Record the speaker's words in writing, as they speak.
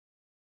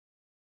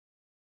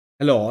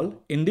Hello all,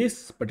 in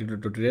this particular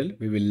tutorial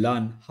we will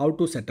learn how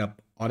to set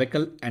up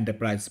Oracle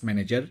Enterprise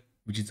Manager,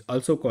 which is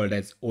also called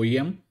as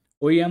OEM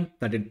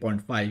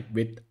 13.5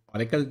 with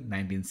Oracle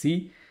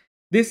 19c.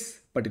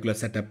 This particular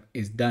setup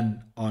is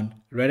done on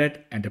Red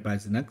Hat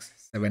Enterprise Linux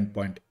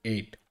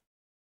 7.8.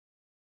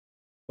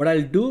 What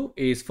I'll do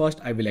is first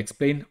I will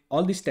explain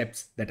all the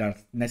steps that are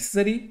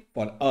necessary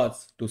for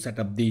us to set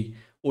up the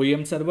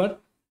OEM server,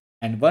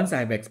 and once I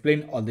have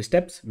explained all the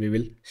steps we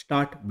will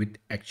start with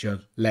actual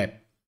lab.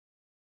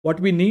 What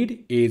we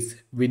need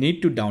is we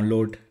need to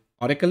download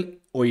Oracle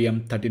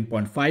OEM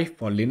 13.5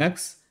 for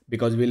Linux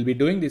because we'll be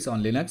doing this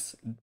on Linux.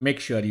 Make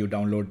sure you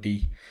download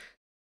the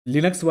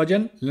Linux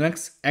version,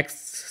 Linux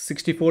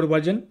x64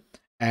 version,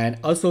 and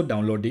also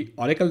download the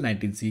Oracle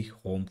 19c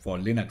Home for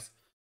Linux.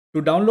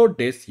 To download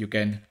this, you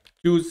can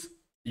choose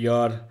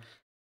your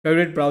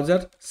favorite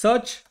browser,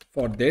 search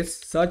for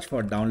this, search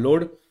for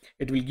download.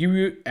 It will give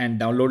you a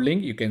download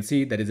link. You can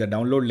see there is a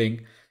download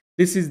link.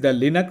 This is the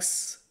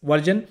Linux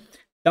version.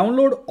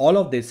 Download all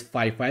of these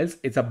 5 files.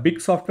 It's a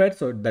big software,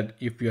 so that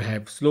if you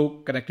have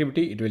slow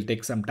connectivity, it will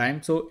take some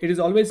time. So it is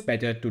always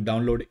better to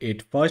download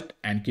it first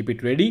and keep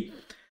it ready.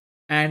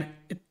 And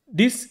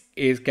this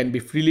can be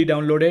freely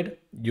downloaded.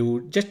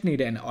 You just need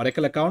an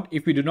Oracle account.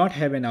 If you do not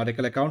have an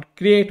Oracle account,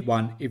 create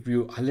one. If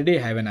you already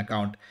have an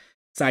account,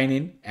 sign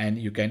in and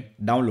you can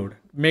download.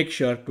 Make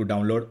sure to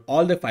download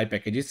all the 5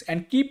 packages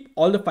and keep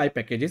all the 5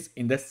 packages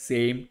in the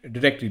same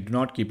directory. Do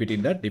not keep it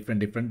in the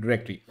different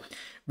directory.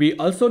 We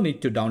also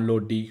need to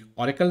download the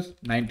Oracle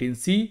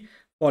 19c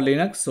for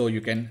Linux. So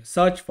you can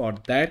search for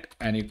that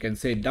and you can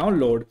say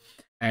download,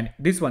 and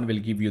this one will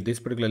give you this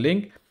particular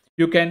link.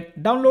 You can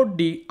download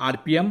the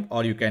RPM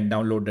or you can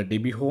download the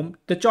DB Home.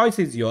 The choice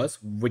is yours,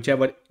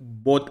 whichever,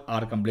 both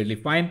are completely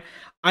fine.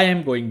 I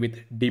am going with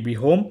DB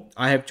Home.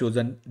 I have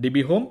chosen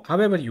DB Home.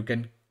 However, you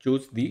can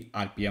choose the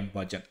RPM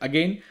version.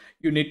 Again,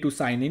 you need to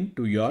sign in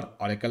to your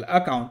Oracle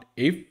account.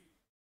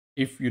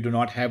 If you do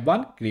not have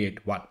one,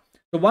 create one.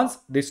 So once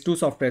these two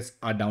softwares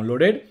are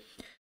downloaded,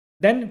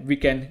 then we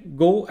can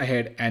go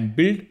ahead and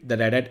build the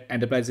Red Hat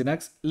Enterprise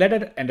Linux. Red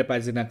Hat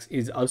Enterprise Linux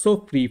is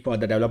also free for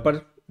the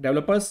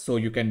developers, so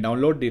you can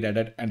download the Red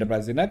Hat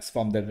Enterprise Linux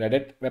from the Red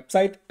Hat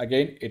website.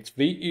 Again, it's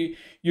free.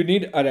 You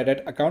need a Red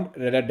Hat account,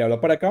 Red Hat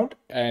developer account,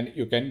 and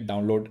you can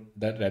download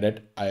the Red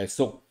Hat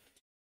ISO.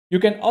 You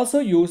can also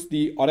use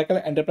the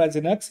Oracle Enterprise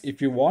Linux if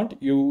you want.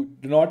 You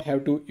do not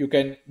have to.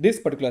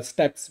 These particular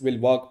steps will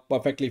work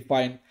perfectly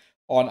fine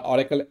on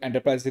Oracle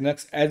Enterprise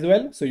Linux as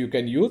well. So you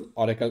can use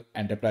Oracle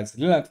Enterprise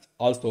Linux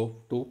also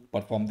to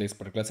perform this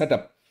particular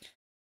setup.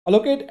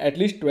 Allocate at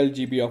least 12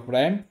 GB of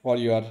RAM for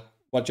your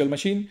virtual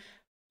machine.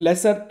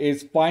 Lesser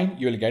is fine,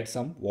 you will get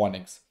some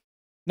warnings.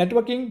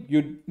 Networking,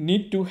 you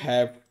need to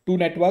have two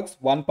networks,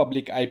 one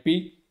public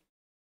IP.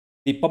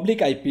 The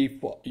public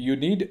IP you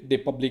need the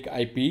public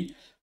IP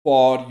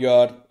for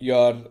your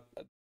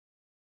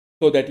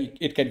so that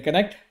it can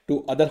connect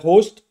to other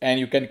hosts and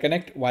you can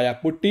connect via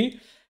PuTTY.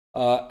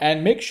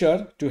 And make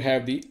sure to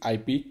have the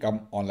IP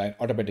come online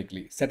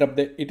automatically. Set up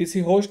the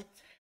etc host.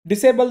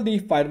 Disable the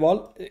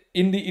firewall.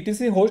 In the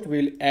etc host,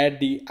 we will add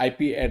the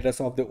IP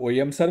address of the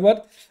OEM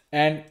server,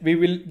 and we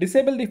will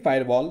disable the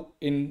firewall.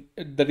 In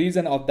the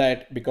reason of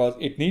that, because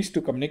it needs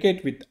to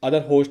communicate with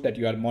other hosts that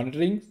you are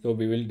monitoring, so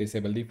we will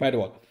disable the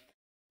firewall.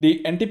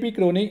 The NTP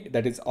crony,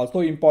 that is also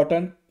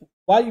important.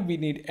 Why we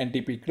need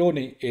NTP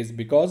crony is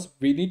because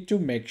we need to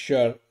make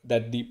sure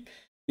that the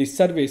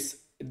service,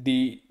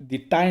 the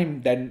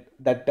time then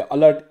that the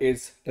alert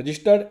is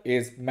registered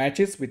is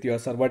matches with your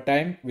server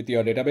time with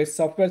your database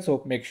software.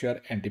 So make sure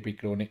NTP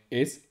crony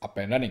is up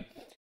and running.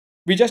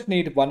 We just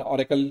need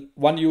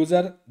one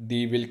user.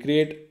 They will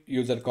create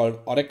user called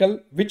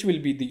Oracle, which will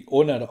be the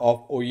owner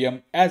of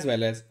OEM as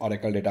well as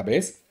Oracle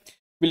database.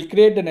 We'll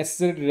create the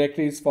necessary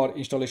directories for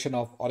installation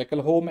of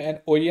Oracle Home and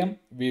OEM.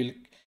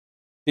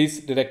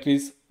 These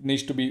directories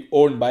needs to be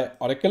owned by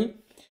Oracle.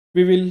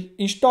 We will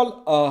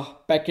install a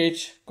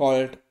package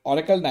called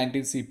Oracle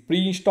 19c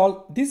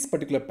pre-install. This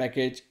particular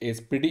package is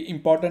pretty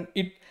important.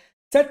 It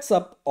sets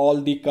up all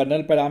the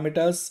kernel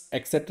parameters,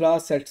 etc.,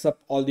 sets up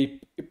all the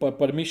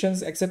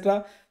permissions,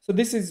 etc. So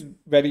this is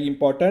very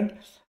important.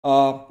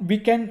 We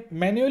can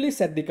manually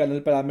set the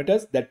kernel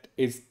parameters. That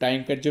is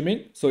time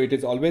consuming. So it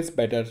is always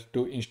better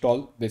to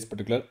install this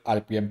particular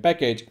RPM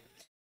package.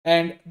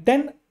 And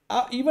then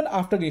even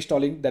after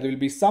installing, there will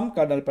be some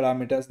kernel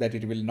parameters that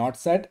it will not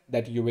set,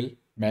 that you will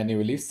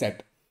manually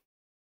set.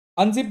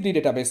 Unzip the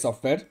database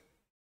software,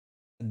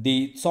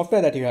 the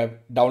software that you have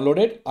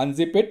downloaded,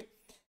 unzip it.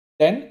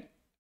 Then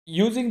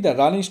using the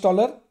run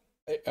installer,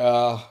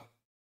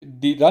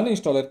 the run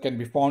installer can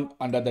be found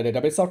under the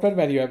database software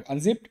where you have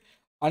unzipped.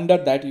 Under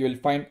that, you will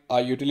find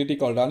a utility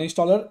called run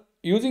installer.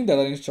 Using the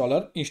run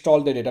installer,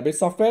 install the database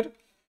software.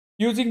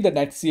 Using the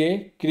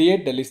netCA,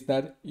 create the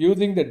listener.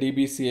 Using the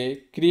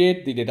dbca,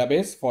 create the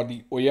database for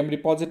the OEM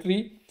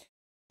repository.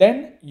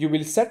 Then you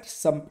will set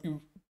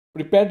some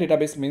prepare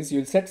database, means you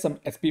will set some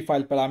SP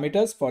file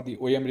parameters for the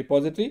OEM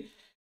repository.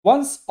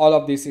 Once all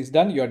of this is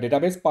done, your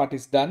database part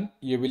is done,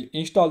 you will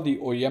install the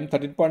OEM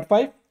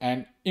 13.5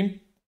 and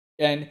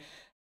And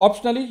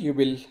optionally, you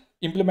will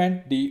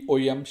implement the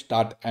OEM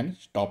start and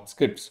stop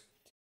scripts.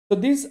 So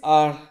these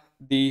are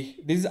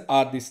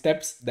the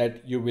steps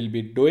that you will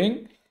be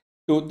doing.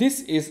 So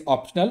this is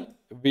optional.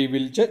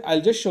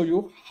 I'll just show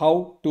you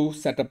how to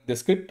set up the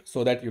script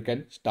so that you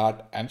can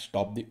start and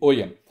stop the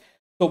OEM.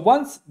 So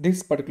once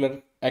this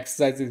particular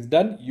exercise is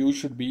done, you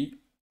should be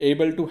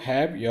able to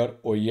have your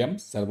OEM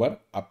server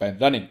up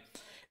and running.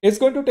 It's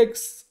going to take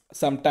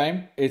some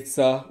time. It's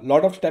a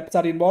lot of steps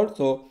are involved.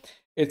 So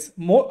it's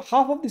more,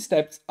 half of the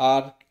steps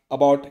are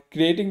about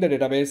creating the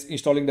database,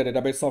 installing the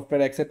database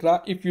software,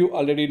 etc. If you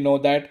already know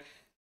that,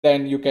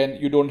 then you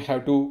don't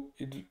have to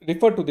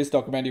refer to this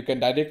document. You can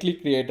directly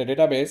create a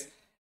database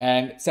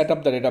and set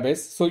up the database.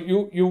 So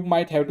you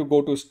might have to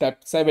go to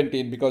step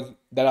 17 because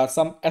there are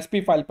some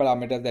SP file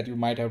parameters that you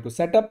might have to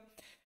set up.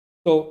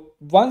 So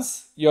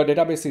once your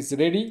database is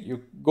ready,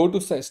 you go to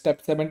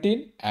step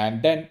 17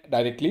 and then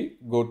directly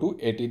go to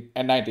 18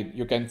 and 19.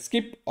 You can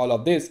skip all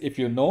of this if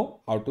you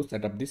know how to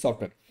set up the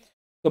software.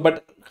 So,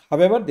 but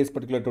however, this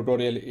particular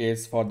tutorial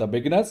is for the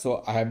beginners,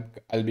 so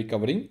I'll be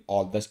covering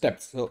all the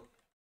steps. So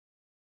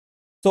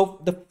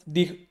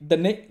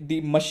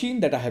the machine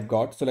that I have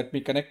got. So let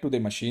me connect to the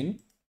machine.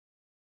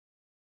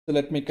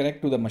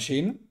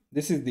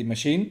 This is the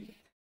machine.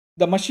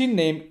 The machine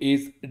name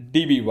is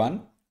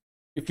DB1.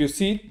 If you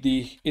see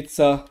it's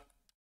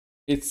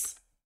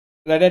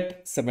Red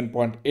Hat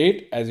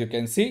 7.8. As you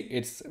can see,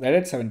 it's Red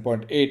Hat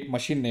 7.8.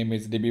 Machine name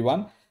is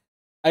DB1.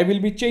 I will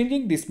be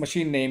changing this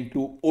machine name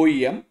to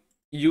OEM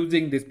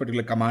using this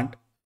particular command.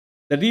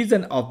 The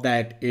reason of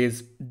that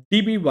is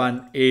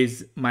DB1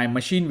 is my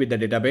machine with the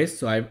database.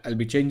 So I'll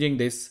be changing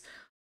this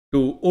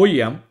to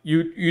OEM.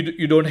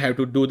 You don't have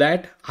to do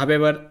that.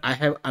 However, I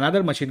have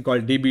another machine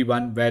called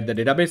DB1 where the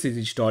database is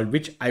installed,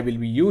 which I will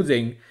be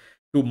using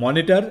to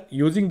monitor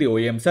using the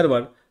OEM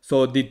server.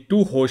 So the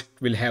two hosts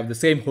will have the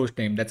same host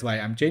name. That's why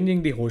I'm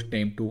changing the host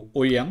name to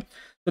OEM.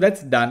 So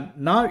that's done.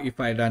 Now if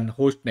I run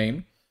host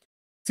name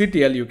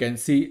CTL, you can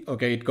see,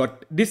 okay, it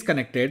got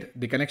disconnected.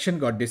 The connection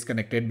got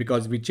disconnected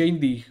because we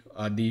changed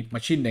the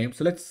machine name.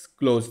 So let's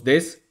close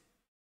this.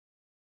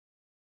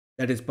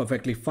 That is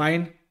perfectly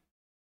fine.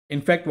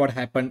 In fact, what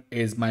happened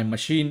is my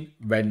machine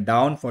went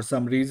down for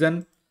some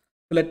reason.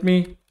 So let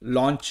me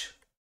launch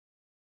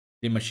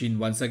the machine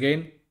once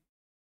again.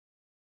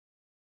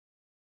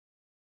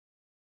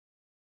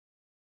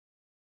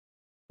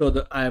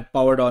 So I have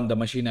powered on the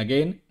machine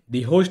again.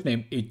 The host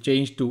name is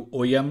changed to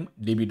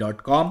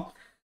OEMDB.com.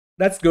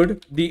 That's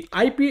good. The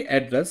IP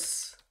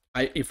address,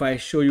 if I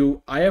show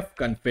you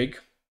ifconfig,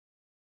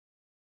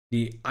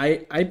 the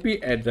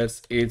IP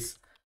address is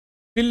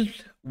still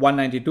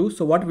 192.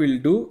 So what we'll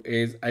do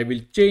is I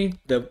will change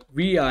the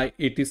VI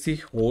etc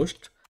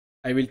host.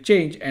 I will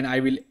change and I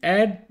will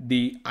add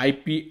the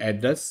IP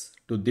address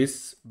to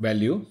this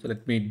value. So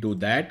let me do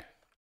that.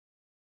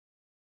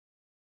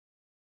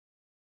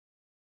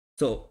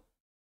 So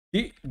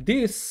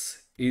this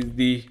is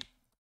the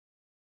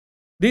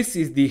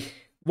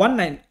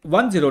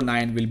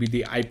 109 will be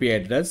the IP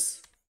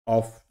address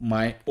of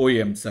my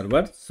OEM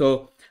server.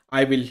 So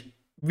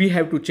we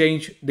have to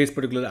change this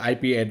particular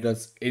IP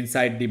address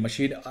inside the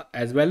machine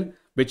as well,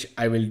 which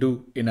I will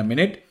do in a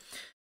minute.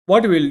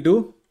 What we'll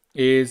do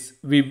is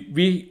we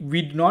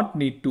do not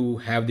need to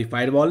have the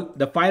firewall.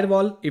 The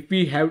firewall, if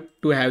we have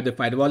to have the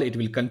firewall, it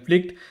will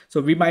conflict. So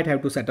we might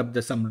have to set up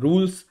some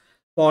rules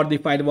for the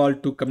firewall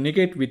to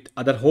communicate with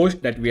other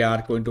hosts that we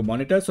are going to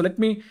monitor. So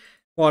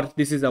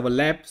this is our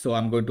lab. So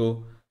I'm going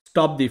to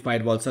stop the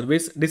firewall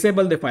service,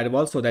 disable the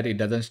firewall so that it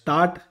doesn't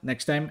start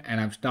next time, and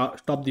I've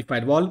stop the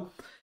firewall.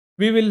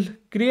 We will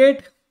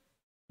create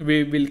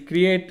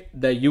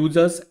the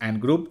users and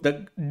group.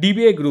 The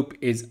DBA group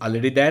is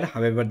already there.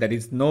 However, there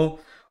is no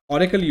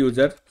Oracle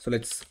user. So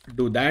let's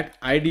do that.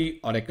 ID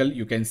Oracle.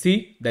 You can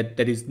see that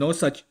there is no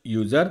such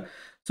user.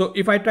 So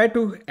if I try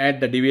to add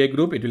the DBA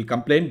group, it will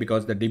complain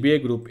because the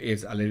DBA group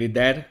is already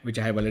there, which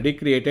I have already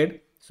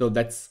created. So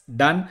that's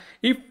done.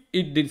 If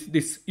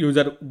this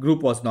user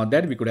group was not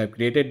there, we could have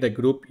created the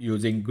group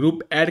using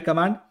group add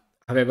command.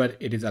 However,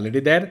 it is already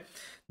there.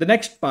 The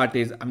next part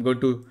is I'm going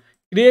to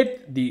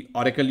create the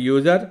Oracle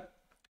user.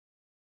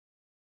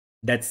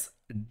 That's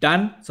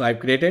done. So I've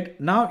created.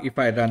 Now if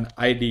I run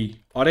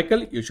ID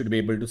Oracle, you should be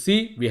able to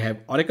see we have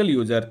Oracle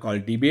user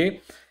called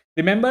DBA.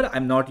 Remember,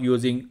 I'm not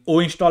using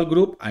oinstall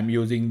group. I'm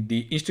using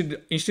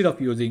instead of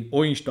using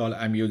oinstall,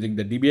 I'm using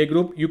the DBA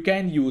group. You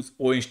can use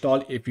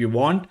oinstall if you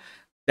want.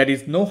 There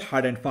is no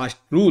hard and fast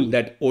rule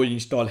that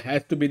oinstall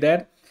has to be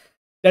there.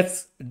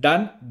 That's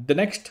done. The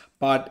next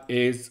part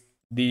is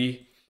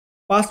the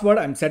password.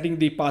 I'm setting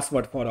the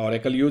password for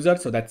Oracle user.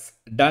 So that's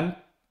done.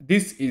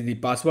 This is the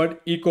password,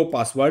 echo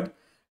password.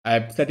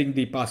 I'm setting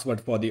the password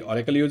for the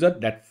Oracle user.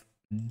 That's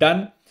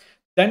done.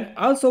 Then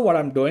also what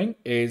I'm doing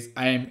is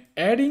I'm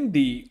adding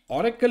the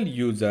Oracle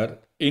user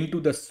into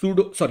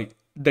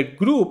the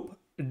group,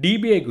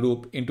 DBA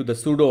group into the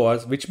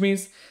sudoers, which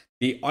means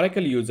the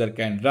Oracle user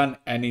can run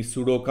any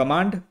sudo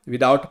command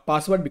without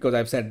password because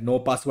I've said no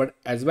password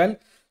as well.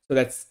 So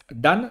that's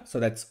done.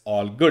 So that's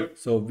all good.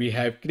 So we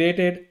have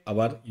created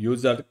our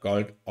user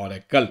called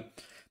Oracle.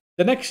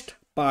 The next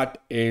part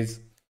is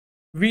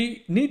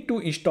we need to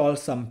install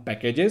some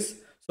packages.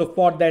 So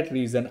for that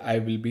reason, I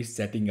will be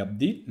setting up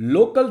the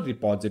local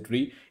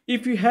repository.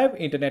 If you have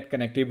internet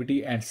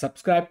connectivity and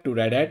subscribe to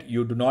Red Hat,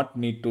 you do not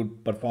need to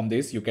perform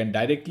this. You can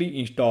directly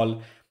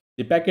install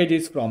the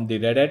packages from the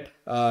Red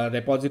Hat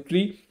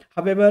repository.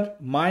 However,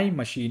 my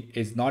machine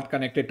is not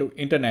connected to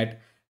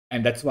internet,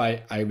 and that's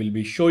why I will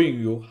be showing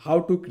you how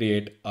to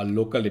create a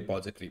local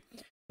repository.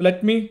 So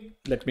let me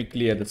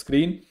clear the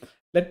screen.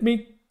 Let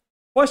me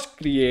first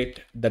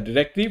create the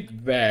directory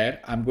where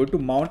I'm going to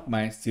mount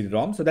my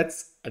CD-ROM. So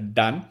that's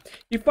done.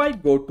 If I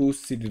go to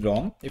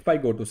CD-ROM,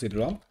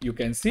 you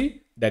can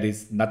see there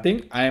is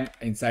nothing. I am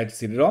inside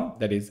CD-ROM.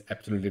 There is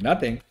absolutely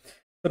nothing.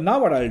 So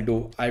now what I'll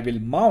do, I will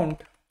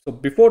mount. So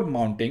before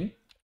mounting,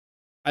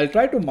 I'll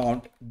try to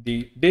mount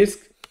the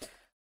disk.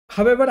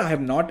 However, I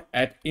have not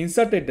yet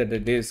inserted the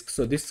disk,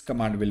 so this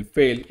command will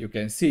fail. You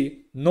can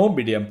see no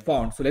medium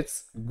found. So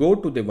let's go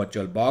to the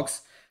virtual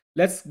box.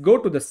 Let's go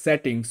to the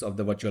settings of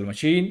the virtual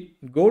machine,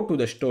 go to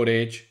the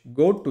storage,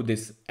 go to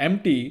this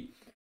empty,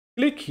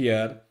 click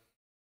here,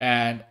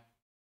 and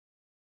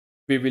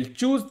we will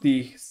choose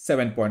the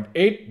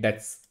 7.8.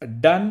 That's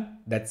done.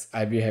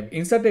 We have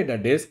inserted a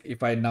disk.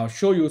 If I now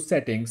show you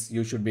settings,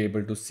 you should be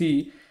able to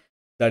see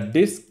the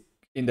disk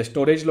in the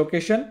storage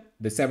location,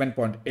 the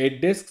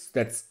 7.8 disks.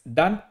 That's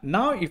done.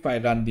 Now if I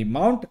run the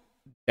mount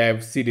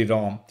dev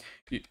CD-ROM,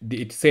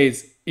 it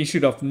says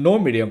instead of no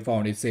medium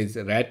found, it says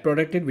write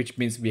protected, which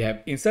means we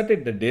have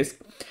inserted the disk.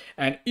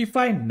 And if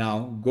I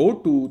now go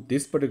to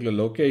this particular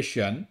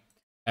location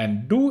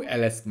and do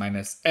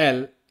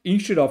ls-l,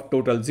 instead of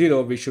total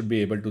 0, we should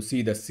be able to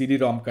see the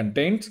CD-ROM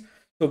contents.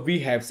 So we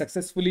have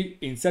successfully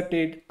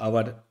inserted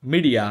our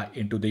media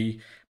into the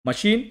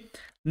machine.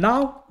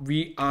 Now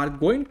we are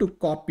going to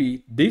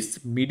copy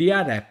this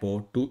media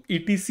repo to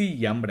etc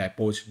yum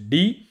repos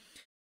d.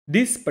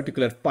 This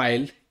particular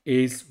file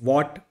is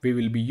what we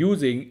will be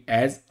using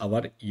as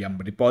our yum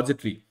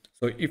repository.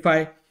 So if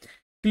I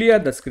clear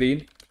the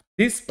screen,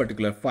 this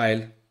particular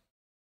file,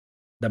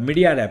 the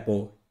media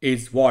repo,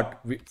 is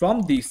what we,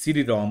 from the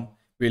CD-ROM,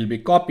 will be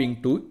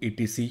copying to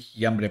etc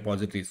yum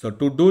repository. So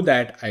to do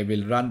that, I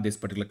will run this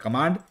particular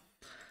command.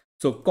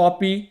 So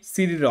copy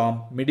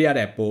CD-ROM media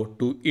repo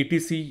to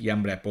etc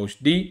yum repos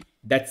d.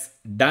 That's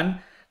done.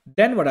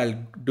 Then what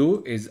I'll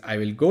do is I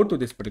will go to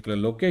this particular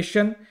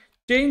location,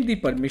 change the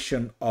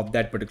permission of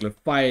that particular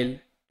file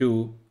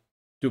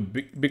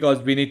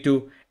because we need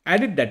to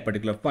edit that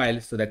particular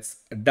file. So that's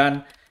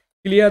done.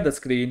 Clear the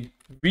screen.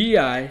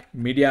 vi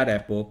media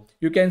repo.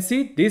 You can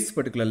see these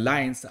particular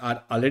lines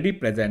are already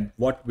present.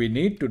 What we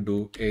need to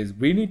do is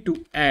we need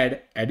to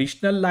add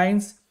additional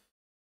lines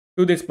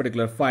to this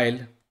particular file.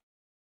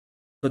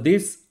 So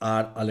these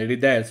are already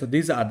there. So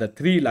these are the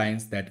 3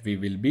 lines that we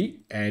will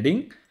be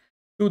adding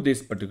to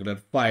this particular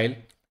file.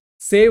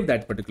 Save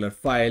that particular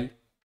file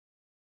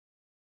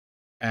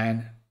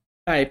and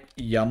type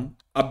yum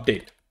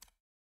update.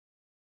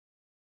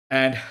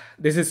 And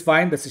this is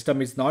fine. The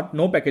system is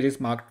no package is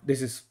marked.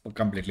 This is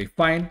completely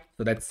fine.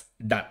 So that's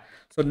done.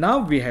 So now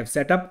we have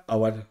set up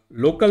our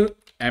local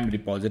M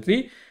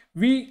repository.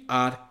 We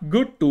are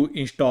good to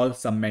install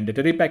some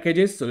mandatory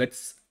packages. So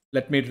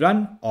let me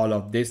run all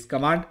of this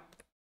command.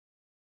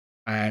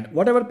 And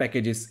whatever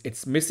packages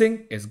it's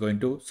missing is going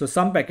to, so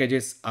some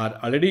packages are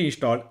already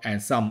installed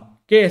and some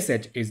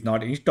KSH is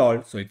not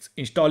installed. So it's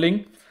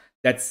installing.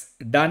 That's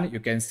done.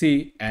 You can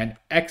see, and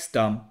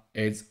xterm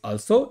is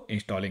also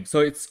installing. So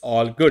it's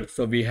all good.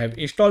 So we have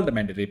installed the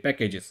mandatory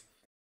packages.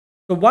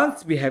 So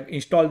once we have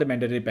installed the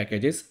mandatory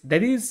packages,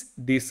 there is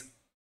this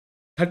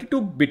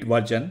 32-bit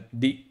version,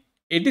 the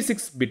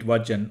 86-bit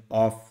version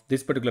of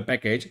this particular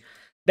package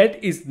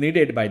that is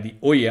needed by the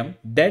OEM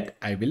that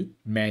I will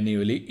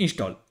manually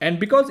install. And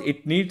because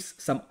it needs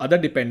some other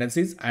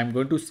dependencies, I'm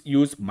going to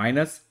use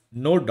minus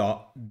no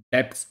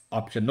deps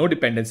option, no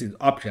dependencies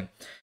option.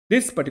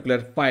 This particular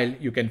file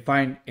you can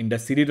find in the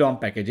CD-ROM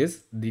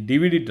packages, the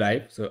DVD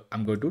drive. So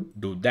I'm going to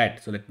do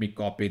that. So let me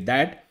copy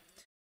that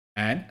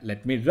and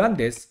let me run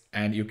this,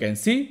 and you can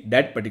see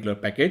that particular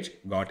package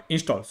got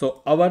installed.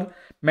 So our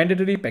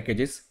mandatory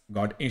packages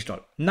got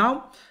installed.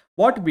 Now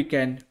what we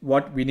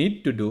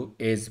need to do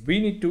is we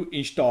need to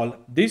install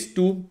these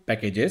 2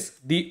 packages,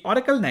 the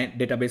Oracle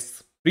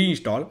database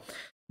pre-install.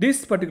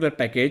 This particular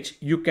package,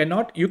 you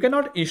cannot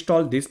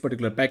install this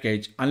particular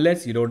package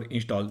unless you don't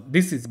install.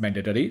 This is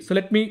mandatory. So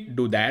let me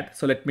do that.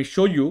 So let me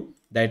show you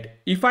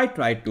that if I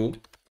try to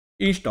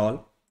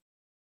install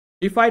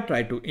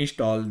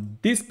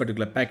this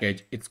particular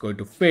package, it's going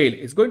to fail.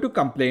 It's going to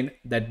complain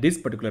that this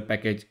particular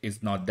package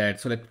is not there.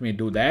 So let me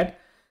do that.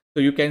 So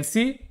you can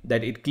see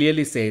that it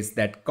clearly says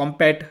that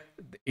compat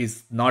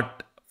is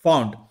not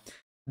found.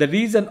 The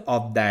reason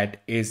of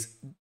that is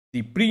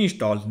the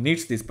pre-install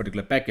needs this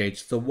particular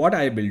package. So what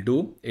I will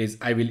do is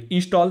I will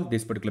install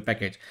this particular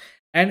package,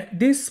 and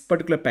this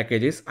particular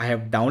packages I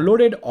have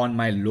downloaded on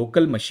my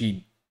local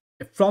machine.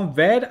 from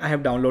where I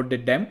have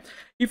downloaded them.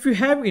 If you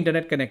have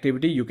internet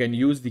connectivity, you can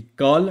use the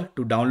curl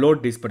to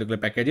download these particular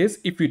packages.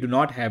 If you do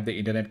not have the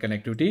internet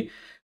connectivity,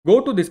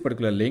 go to this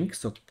particular link.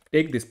 So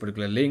take this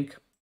particular link,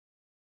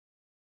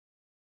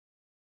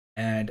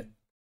 and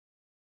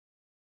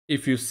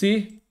if you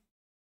see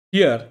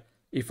here,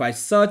 if I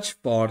search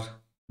for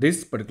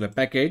this particular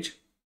package,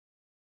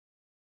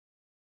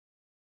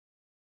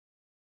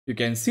 you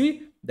can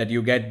see that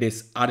you get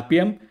this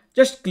RPM.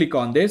 Just click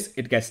on this,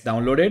 it gets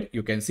downloaded.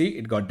 You can see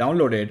it got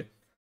downloaded.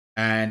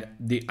 And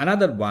the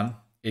another one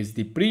is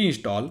the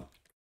pre-install,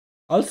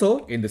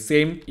 also in the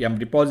same yum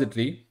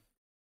repository.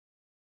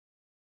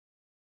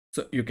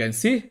 So you can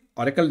see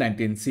Oracle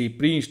 19c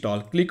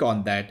pre-install, click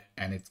on that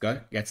and it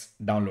gets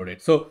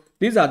downloaded. So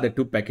these are the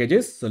two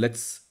packages. So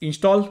let's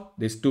install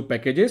these two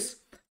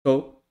packages.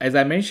 So as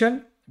I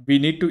mentioned, we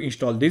need to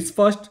install this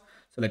first.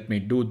 So let me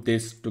do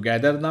this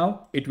together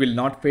now. It will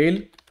not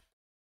fail.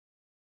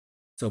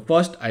 So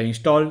first I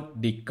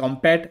installed the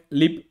compat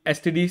lib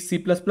std c++,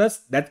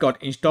 that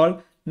got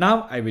installed.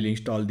 Now I will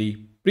install the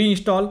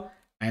pre-install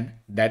and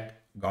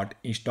that got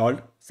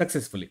installed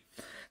successfully.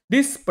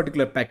 This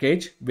particular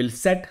package will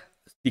set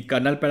the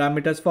kernel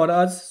parameters for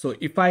us. So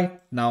if I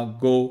now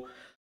go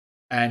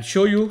and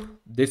show you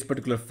this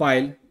particular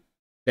file,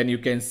 then you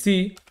can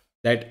see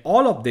that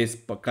all of these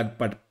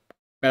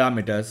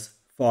parameters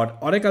for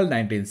Oracle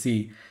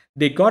 19c,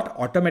 they got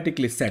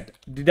automatically set.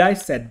 Did I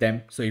set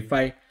them? So if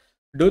I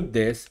do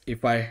this,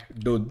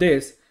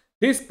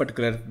 these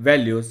particular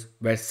values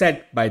were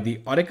set by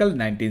the Oracle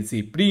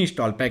 19c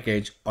pre-install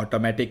package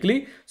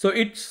automatically. So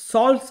it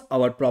solves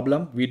our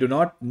problem. We do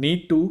not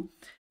need to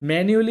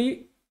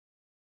manually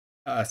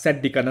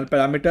set the kernel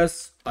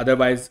parameters.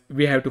 Otherwise,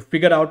 we have to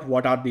figure out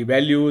what are the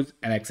values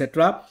and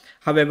etc.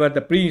 However,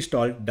 the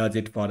pre-install does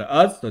it for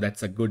us. So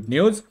that's a good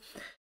news.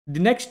 The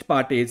next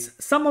part is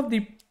some of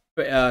the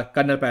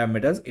kernel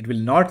parameters it will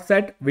not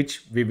set,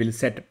 which we will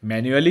set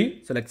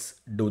manually. So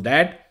let's do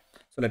that.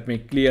 So let me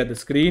clear the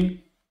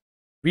screen,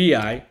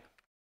 vi,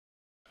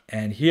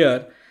 and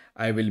here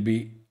I will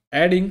be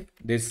adding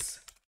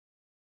this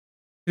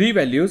 3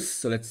 values.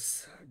 So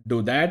let's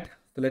do that.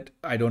 So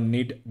I don't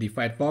need the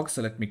Firefox.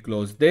 So let me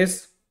close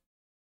this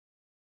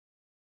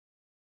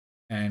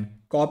and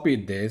copy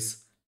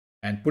this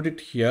and put it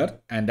here,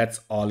 and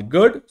that's all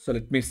good. So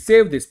let me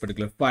save this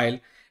particular file.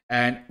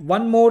 And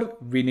one more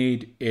we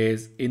need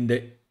is in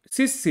the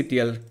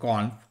sysctl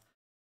conf,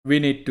 we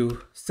need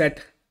to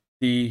set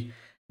the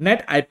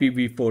net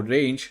IPv4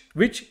 range,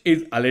 which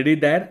is already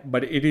there,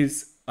 but it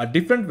is a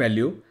different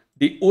value.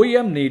 The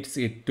OEM needs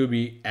it to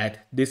be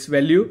at this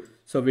value.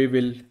 So we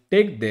will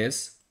take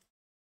this,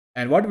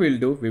 and what we'll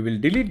do, we will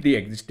delete the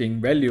existing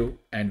value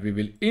and we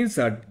will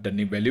insert the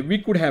new value. We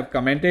could have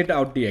commented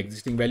out the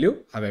existing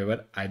value.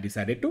 However, I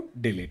decided to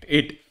delete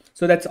it.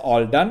 So that's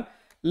all done.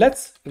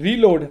 Let's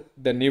reload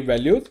the new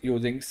values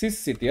using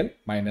sysctl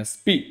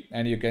 -p,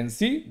 and you can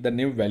see the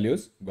new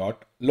values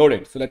got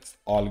loaded. So that's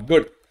all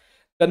good.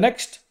 The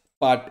next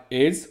part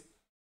is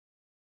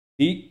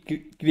the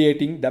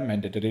creating the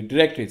mandatory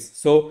directories.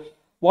 So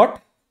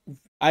what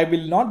I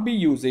will not be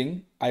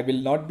using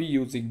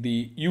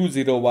the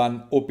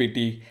U01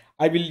 OPT.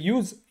 I will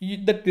use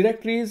the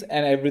directories,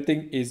 and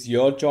everything is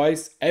your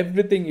choice.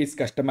 Everything is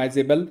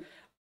customizable.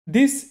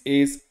 This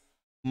is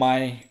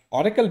my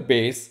Oracle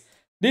base.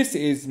 This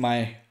is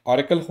my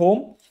Oracle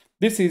home.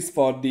 This is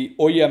for the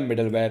OEM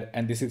middleware,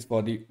 and this is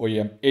for the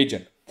OEM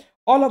agent.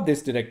 All of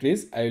these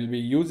directories, I will be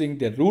using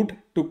the root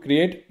to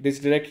create these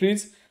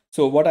directories.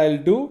 So what I'll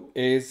do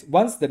is,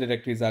 once the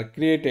directories are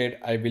created,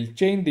 I will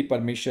change the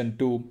permission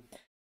to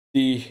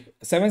the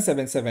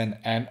 777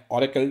 and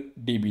Oracle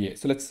DBA.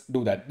 So let's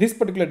do that. This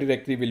particular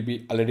directory will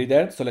be already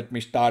there. So let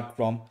me start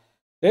from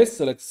this.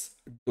 So let's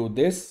do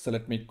this. So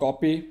let me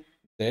copy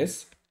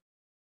this.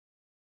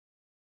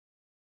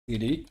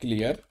 CD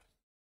clear.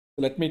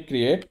 So let me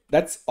create.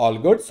 That's all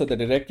good. So the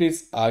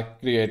directories are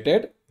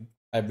created.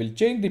 I will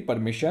change the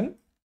permission.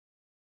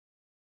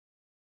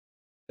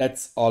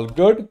 That's all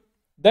good.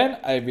 Then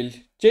I will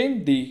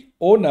change the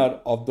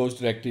owner of those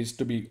directories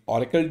to be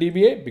Oracle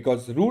DBA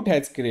because root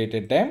has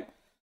created them.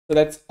 So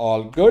that's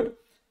all good.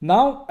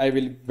 Now I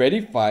will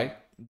verify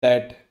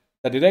that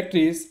the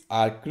directories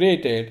are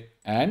created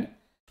and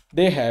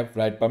they have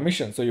right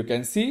permission. So you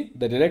can see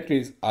the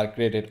directories are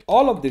created.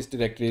 All of these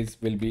directories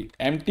will be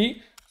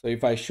empty. So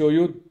if I show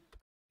you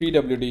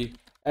pwd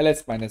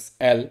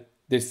ls-l,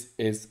 this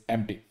is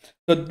empty.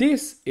 So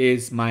this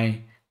is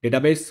my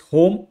database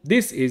home.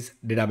 This is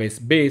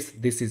database base.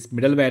 This is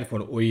middleware for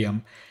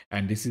OEM,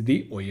 and this is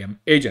the OEM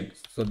agent.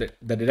 So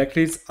the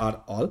directories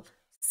are all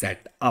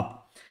set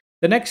up.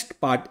 The next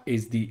part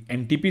is the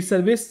NTP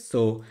service.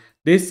 So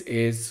this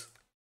is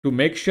to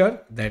make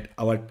sure that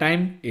our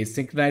time is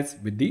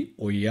synchronized with the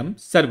OEM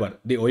server.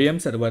 The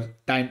OEM server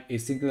time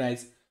is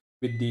synchronized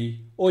with the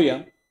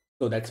OEM.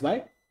 So that's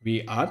why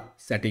we are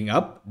setting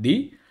up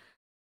the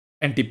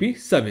NTP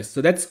service.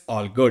 So that's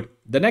all good.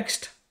 The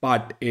next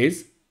part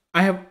is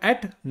I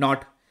have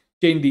not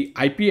changed the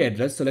IP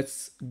address. So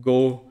let's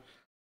go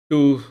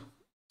to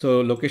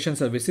So location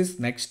services.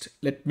 Next,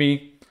 let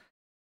me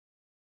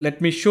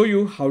show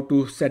you how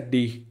to set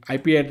the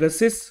IP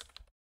addresses.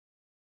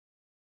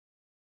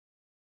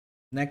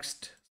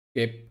 Next,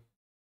 skip.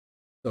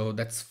 So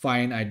that's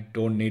fine. I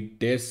don't need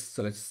this.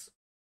 So let's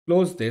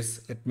close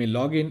this. Let me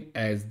log in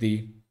as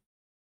the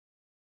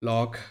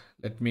log.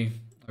 Let me,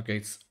 okay,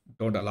 it's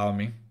don't allow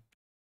me.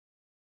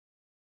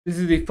 This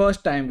is the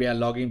first time we are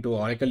logging to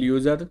Oracle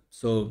user.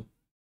 So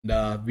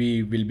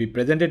we will be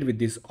presented with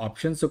this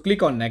option. So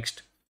click on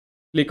next.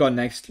 Click on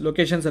next.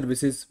 Location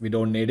services, we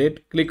don't need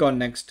it. Click on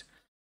next.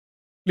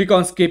 Click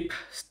on skip,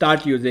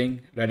 start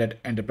using Red Hat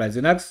Enterprise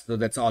Linux. So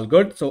that's all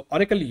good. So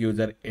Oracle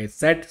user is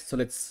set. So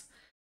let's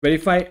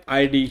verify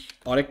ID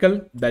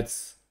Oracle.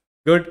 That's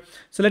good.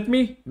 So let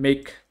me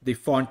make the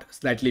font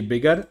slightly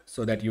bigger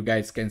so that you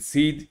guys can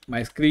see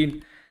my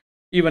screen.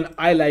 Even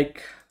I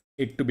like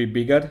it to be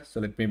bigger.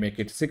 So let me make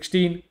it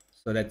 16.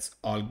 So that's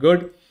all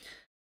good.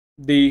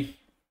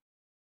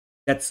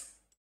 That's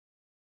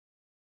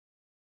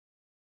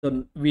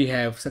so we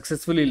have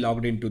successfully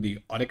logged into the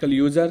Oracle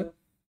user.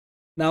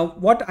 Now,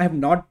 what I have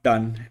not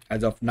done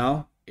as of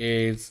now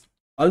is,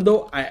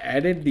 although I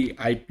added the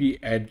IP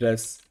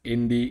address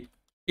in the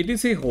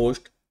etc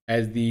host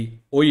as the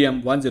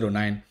OEM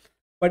 109,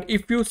 but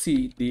if you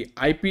see the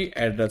IP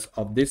address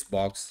of this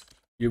box,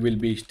 you will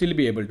still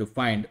be able to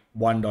find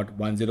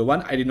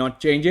 1.101. I did not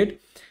change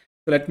it.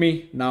 So let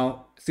me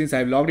now, since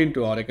I've logged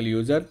into Oracle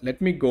user,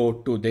 let me go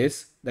to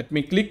this. Let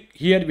me click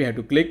here. We have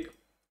to click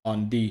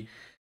on the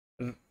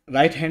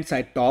right hand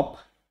side top,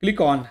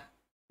 click on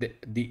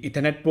the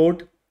Ethernet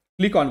port,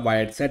 click on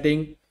wired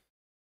setting,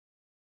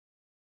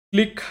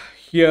 click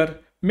here,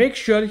 make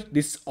sure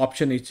this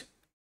option is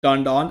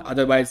turned on,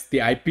 otherwise the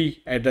IP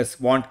address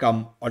won't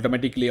come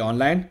automatically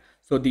online.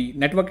 So the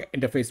network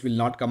interface will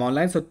not come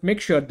online. So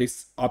make sure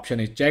this option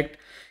is checked.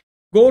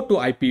 Go to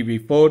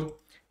IPv4,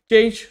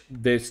 change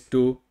this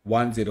to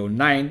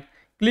 109,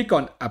 click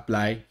on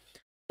apply,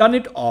 turn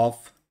it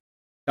off,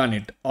 turn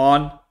it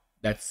on.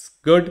 That's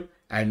good.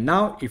 And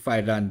now if I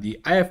run the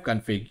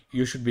ifconfig,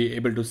 you should be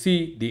able to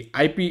see the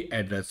IP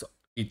address.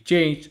 It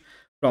changed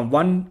from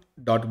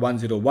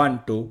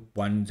 1.101 to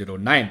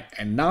 109.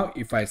 And now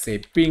if I say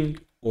ping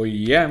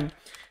OEM,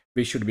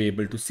 we should be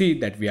able to see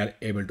that we are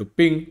able to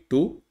ping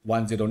to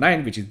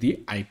 109, which is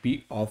the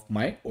IP of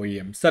my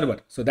OEM server.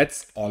 So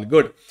that's all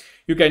good.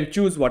 You can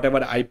choose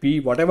whatever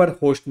IP, whatever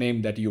host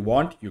name that you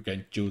want, you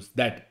can choose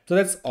that. So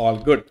that's all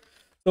good.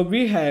 So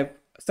we have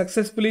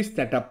successfully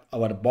set up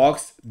our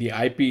box. The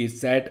IP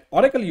is set,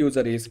 Oracle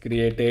user is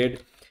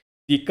created,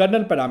 the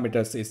kernel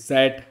parameters is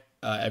set,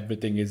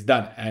 everything is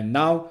done. And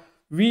now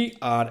we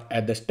are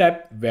at the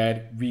step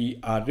where we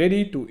are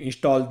ready to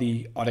install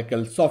the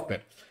Oracle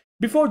software.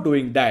 Before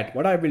doing that,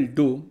 what I will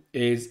do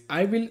is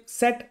I will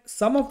set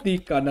some of the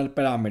kernel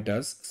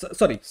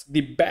parameters,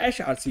 the bash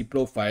RC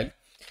profile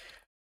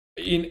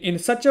in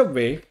such a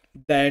way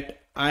that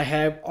I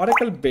have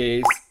Oracle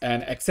base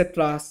and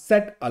etc.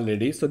 set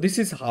already. So this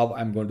is how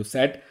I'm going to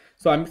set.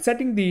 So I'm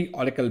setting the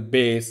Oracle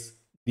base,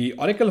 the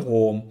Oracle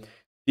home,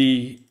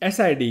 the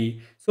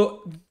SID.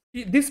 So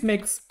this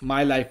makes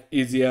my life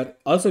easier.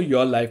 Also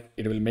your life,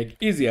 it will make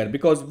easier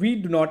because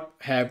we will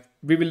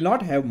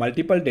not have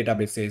multiple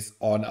databases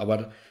on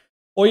our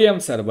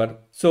OEM server.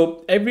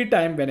 So every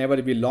time whenever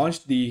we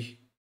launch the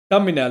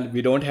terminal,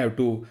 we don't have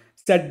to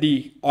set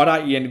the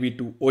RHEL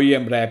to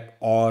OEM rep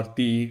or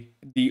the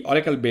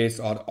Oracle base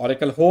or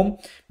Oracle home,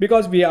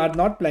 because we are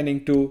not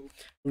planning to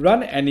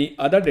run any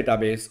other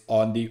database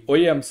on the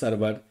OEM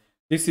server.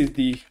 This is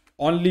the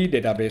only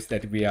database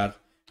that we are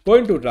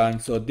going to run.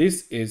 So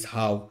this is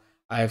how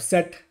I have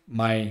set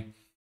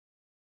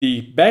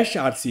the bash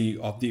RC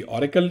of the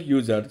Oracle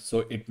user,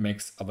 so it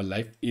makes our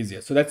life easier.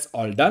 So that's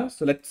all done.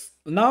 So let's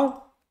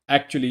now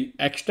actually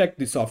extract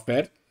the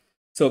software.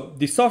 So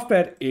the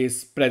software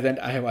is present.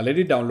 I have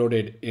already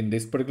downloaded in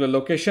this particular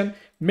location.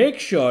 Make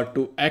sure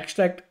to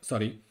extract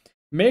the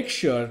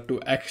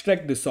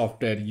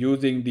software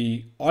using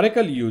the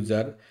Oracle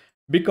user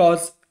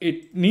because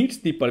it needs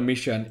the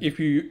permission.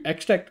 If you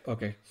extract,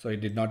 okay, so it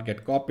did not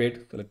get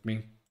copied. So let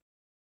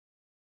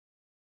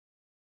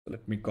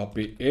me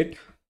copy it.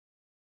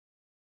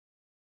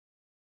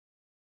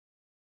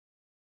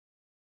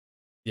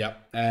 Yeah,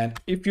 and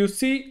if you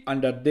see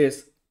under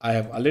this, I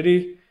have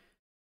already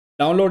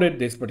downloaded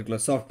this particular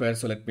software.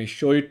 So let me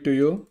show it to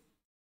you.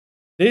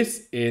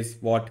 This is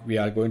what we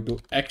are going to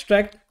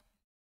extract.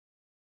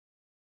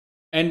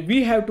 And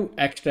we have to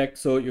extract,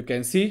 so you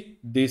can see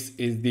this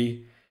is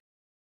the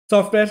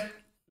software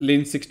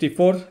Linux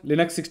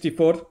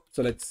 64.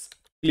 So let's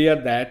clear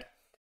that.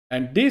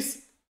 And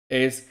this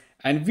is,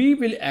 and we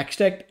will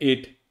extract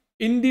it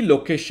in the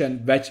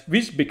location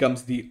which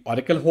becomes the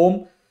Oracle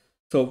home.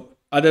 So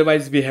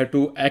otherwise we have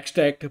to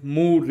extract,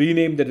 move,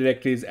 rename the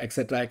directories,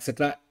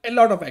 etc. A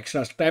lot of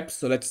extra steps.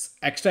 So let's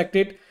extract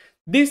it.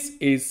 This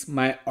is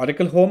my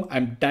Oracle home.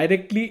 I'm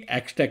directly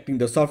extracting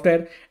the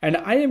software and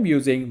I am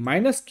using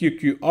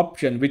 -QQ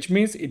option, which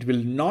means it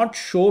will not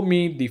show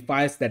me the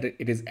files that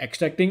it is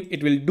extracting.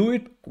 It will do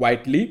it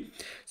quietly.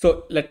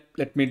 So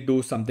let me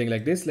do something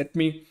like this. Let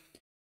me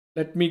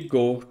let me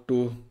go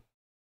to,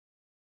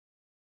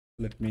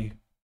 let me,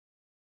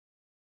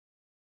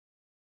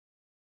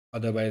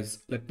 otherwise,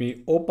 let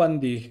me open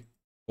the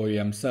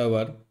OEM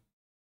server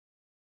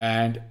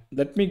and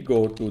let me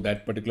go to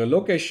that particular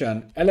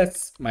location.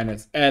 ls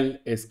minus l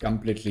is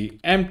completely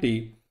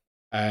empty,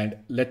 and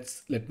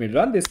let me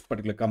run this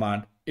particular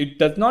command. It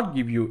does not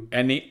give you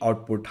any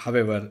output.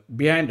 However,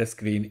 behind the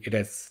screen it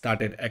has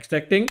started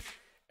extracting.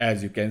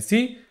 As you can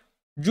see,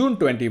 June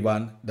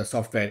 21, the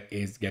software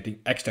is getting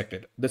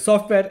extracted. The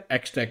software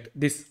extract,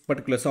 this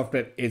particular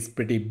software is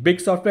pretty big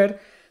software.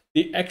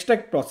 The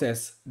extract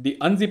process, the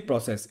unzip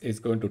process is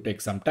going to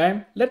take some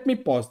time. Let me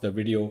pause the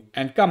video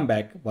and come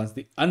back once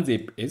the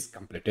unzip is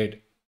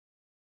completed.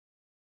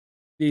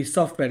 The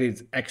software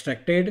is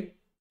extracted,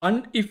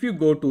 and if you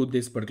go to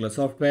this particular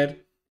software,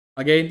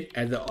 again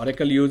as an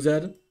Oracle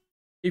user,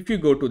 if you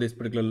go to this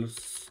particular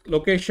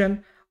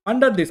location,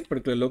 under this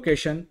particular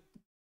location,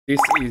 this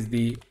is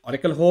the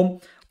Oracle home.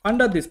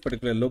 Under this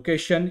particular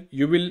location,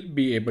 you will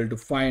be able to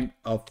find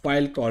a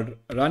file called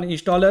run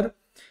installer.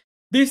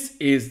 This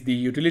is the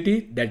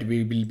utility that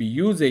we will be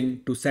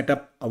using to set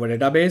up our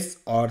database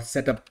or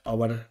set up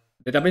our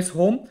database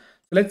home.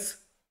 So let's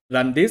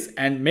run this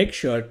and make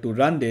sure to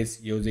run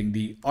this using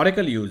the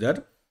Oracle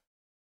user.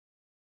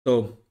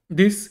 So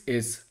this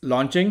is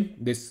launching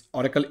this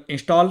Oracle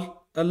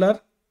installer.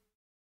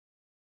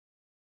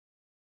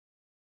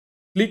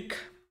 Click.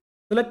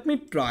 So let me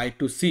try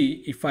to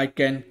see if I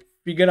can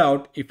figure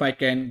out if I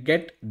can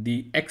get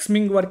the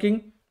Xming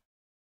working.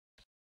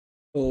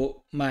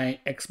 So my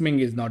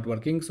Xming is not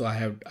working, so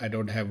I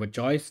don't have a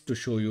choice to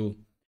show you.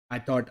 I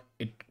thought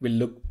it will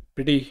look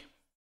pretty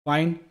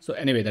fine. So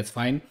anyway, that's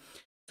fine.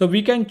 So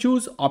we can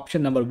choose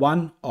option number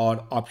 1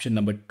 or option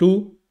number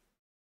 2.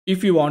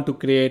 If you want to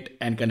create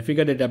and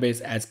configure database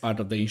as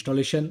part of the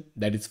installation,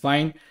 that is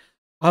fine.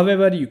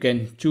 However, you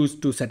can choose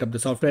to set up the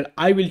software.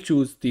 I will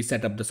choose the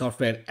set up the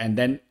software, and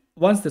then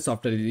once the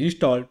software is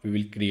installed, we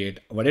will create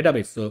our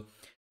database. So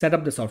set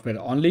up the software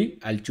only.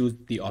 I'll choose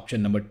the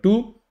option number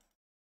 2.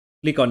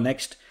 Click on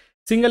next.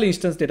 Single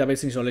instance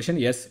database installation.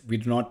 Yes, we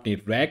do not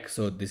need RHEL,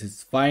 so this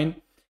is fine.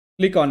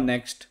 Click on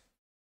next.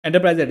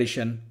 Enterprise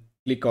edition.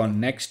 Click on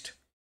next.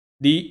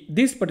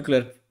 This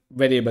particular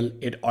variable,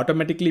 it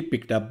automatically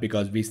picked up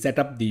because we set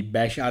up the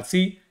bash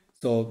rc,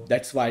 so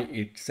that's why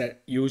it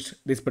used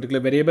this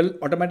particular variable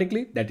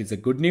automatically. That is a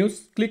good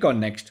news. Click on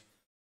next.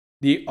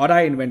 The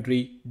RI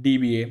inventory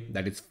DBA,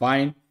 that is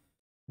fine.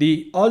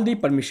 All the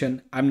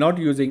permission I'm not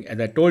using, as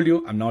I told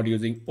you, I'm not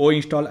using o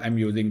install, I'm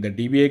using the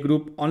DBA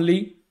group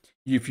only.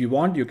 If you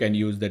want, you can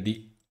use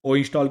the o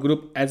install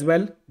group as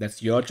well.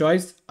 That's your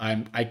choice.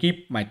 I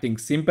keep my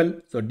things simple.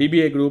 So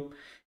DBA group.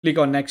 Click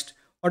on next.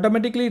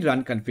 Automatically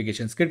run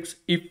configuration scripts.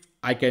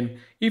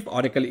 If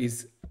Oracle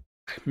is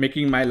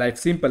making my life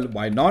simple,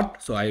 why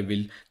not? So I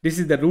will. This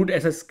is the root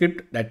ss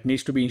script that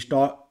needs to be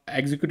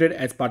executed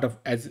as part of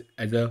as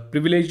a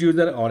privileged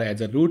user or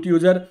as a root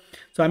user.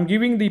 So I'm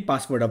giving the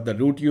password of the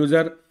root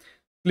user.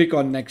 Click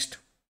on next,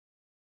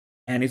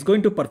 and it's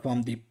going to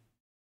perform the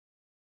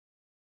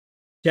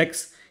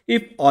checks.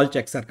 If all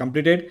checks are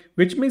completed,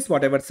 which means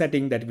whatever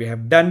setting that we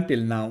have done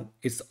till now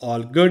is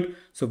all good.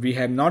 So we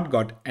have not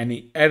got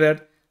any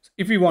error.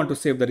 If you want to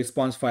save the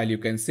response file, you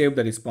can save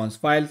the response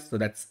file. So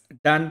that's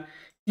done.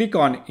 Click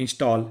on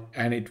install,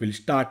 and it will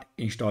start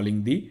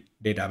installing the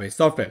database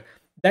software.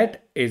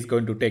 That is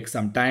going to take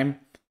some time,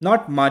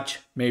 not much,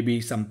 maybe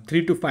some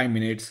 3 to 5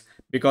 minutes,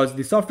 because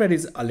the software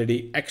is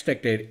already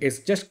extracted. It's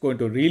just going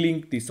to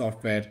relink the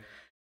software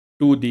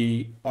to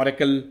the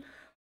Oracle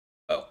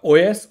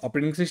OS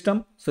operating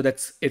system. So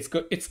that's it's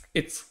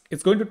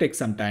going to take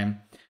some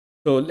time.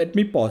 So let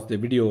me pause the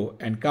video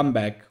and come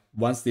back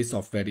once the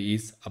software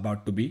is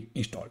about to be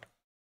installed.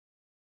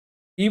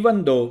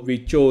 Even though we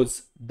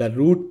chose the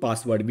root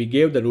password, we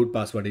gave the root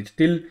password, it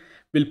still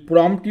will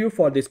prompt you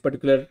for this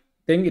particular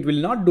thing. It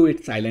will not do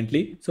it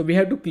silently. So we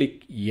have to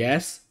click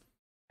yes.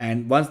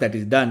 And once that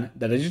is done,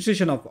 the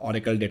registration of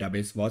Oracle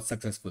database was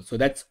successful. So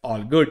that's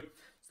all good.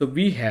 So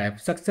we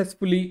have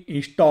successfully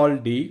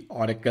installed the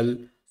Oracle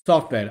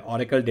software,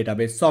 Oracle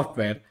database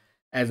software.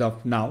 As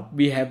of now,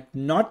 we have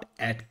not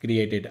yet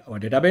created our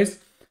database.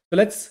 So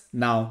let's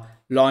now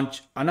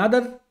launch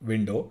another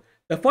window.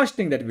 The first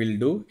thing that we'll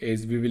do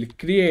is we will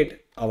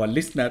create our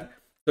listener.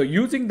 So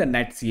using the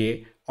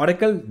netca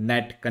Oracle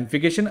Net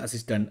Configuration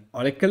Assistant,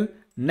 Oracle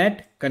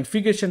Net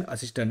Configuration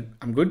Assistant,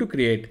 I'm going to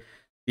create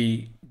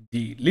the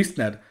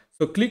listener.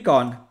 So click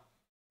on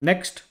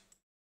next,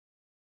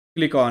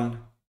 click on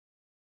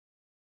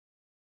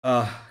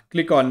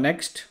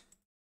next,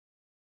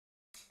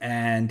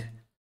 and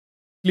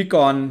click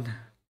on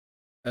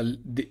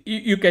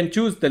you can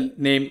choose the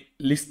name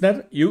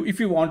listener. If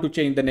you want to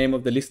change the name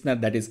of the listener,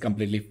 that is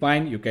completely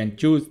fine. You can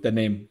choose the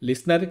name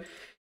listener.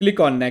 Click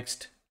on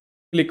next,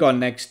 click on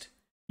next.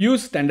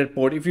 Use standard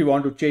port. If you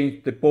want to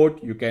change the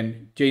port, you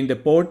can change the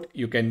port.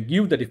 You can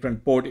give the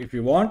different port if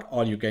you want,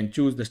 or you can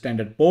choose the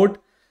standard port.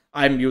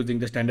 I'm using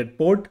the standard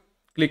port.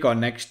 Click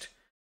on next.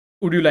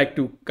 Would you like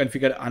to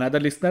configure another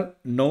listener?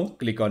 No,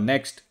 click on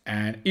next.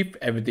 And if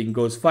everything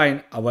goes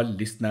fine, our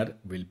listener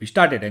will be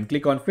started, and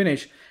click on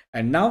finish.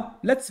 And now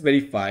let's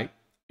verify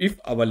if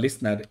our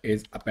listener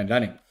is up and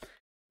running.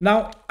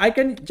 Now I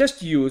can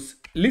just use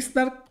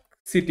listener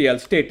CTL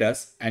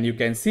status, and you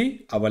can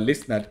see our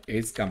listener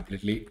is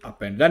completely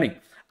up and running.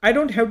 I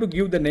don't have to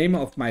give the name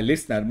of my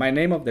listener. My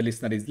name of the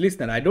listener is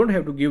listener. I don't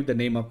have to give the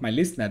name of my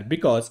listener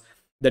because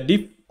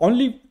the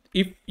only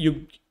if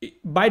you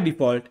by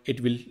default it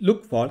will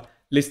look for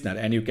listener,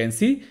 and you can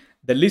see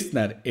the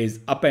listener is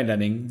up and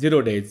running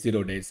 0 days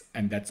 0 days,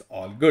 and that's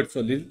all good.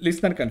 So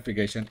listener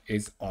configuration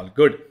is all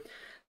good.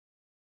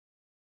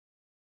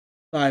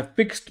 So I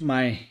fixed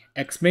my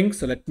Xming.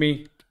 So let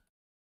me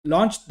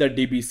launch the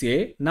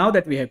DBCA. Now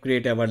that we have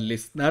created our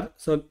listener,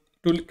 so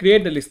to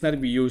create the listener,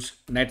 we use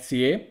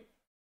netCA.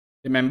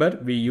 Remember,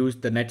 we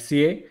used the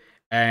netCA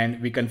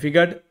and we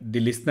configured the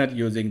listener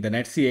using the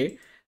netCA.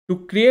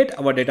 To create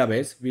our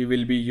database, we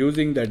will be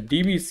using the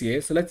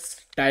DBCA. So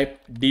let's type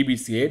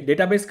DBCA,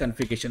 Database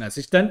Configuration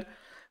Assistant.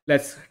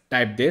 Let's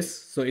type this.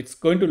 So it's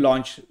going to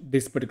launch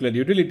this particular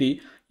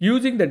utility.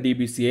 Using the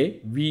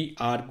DBCA, we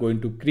are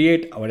going to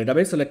create our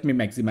database. So let me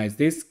maximize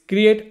this.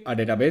 Create a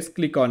database.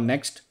 Click on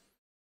next.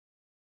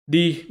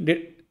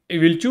 It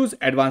will choose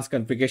advanced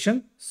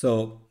configuration.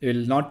 So it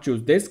will not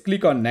choose this.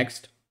 Click on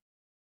next.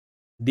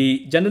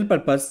 The general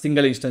purpose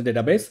single instance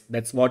database,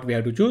 that's what we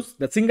have to choose.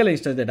 The single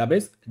instance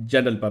database,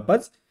 general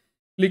purpose.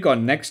 Click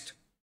on next.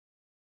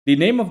 The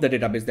name of the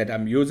database that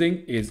I'm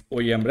using is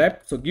OEM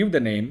rep. So give the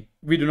name.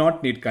 We do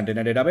not need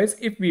container database.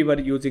 If we were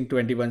using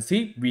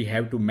 21C, we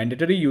have to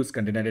mandatory use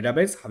container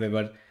database.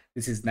 However,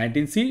 this is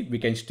 19C. We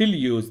can still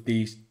use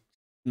the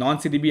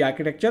non-CDB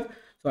architecture.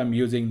 So I'm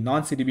using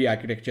non-CDB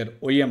architecture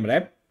OEM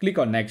rep. Click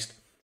on next.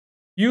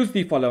 Use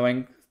the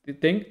following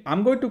thing.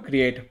 I'm going to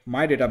create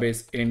my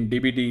database in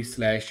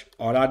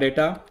dbd/ora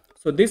data.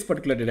 So this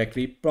particular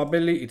directory,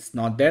 probably it's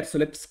not there. So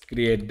let's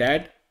create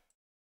that.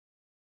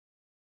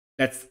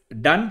 That's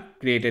done,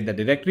 created the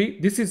directory.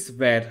 This is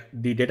where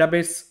the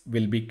database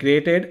will be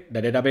created.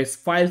 The database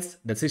files,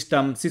 the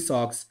system,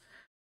 sysocs,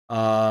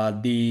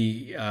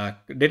 the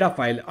data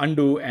file,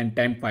 undo and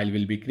temp file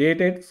will be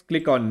created.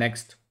 Click on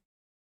next.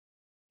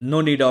 No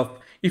need of,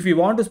 if you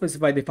want to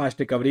specify the fast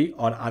recovery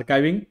or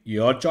archiving,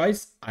 your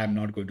choice. I am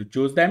not going to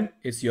choose them.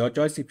 It's your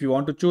choice if you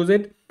want to choose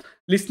it.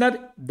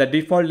 Listener, the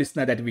default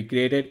listener that we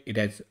created, it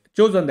has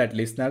chosen that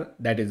listener.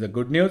 That is the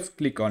good news.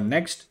 Click on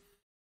next.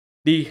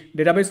 The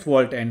database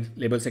vault and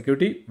label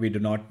security, we do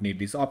not need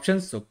these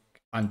options, so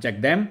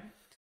uncheck them.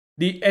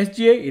 The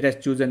SGA, it has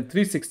chosen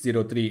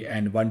 3603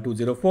 and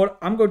 1204.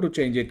 I'm going to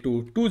change it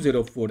to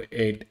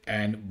 2048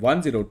 and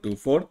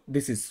 1024.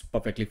 This is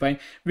perfectly fine.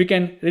 We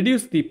can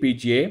reduce the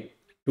PGA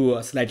to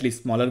a slightly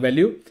smaller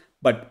value,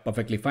 but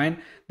perfectly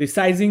fine. The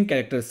sizing,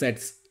 character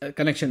sets,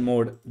 connection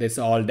mode, this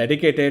all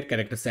dedicated,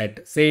 character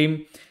set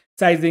same.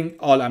 Sizing,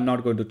 all, I'm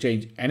not going to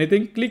change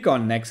anything. Click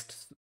on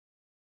next.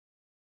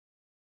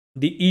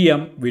 The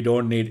EM, we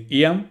don't need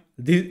EM.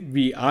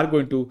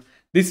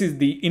 This is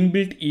the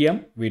inbuilt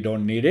EM. We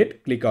don't need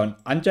it. Click on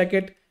uncheck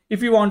it.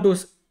 If you want to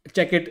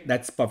check it,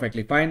 that's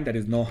perfectly fine. There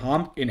is no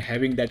harm in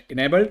having that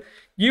enabled.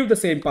 Give the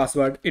same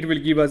password. It will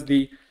give us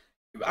the,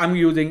 I'm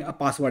using a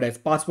password as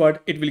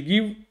password. It will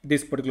give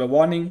this particular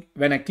warning.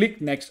 When I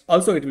click next,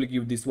 also it will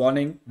give this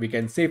warning. We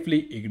can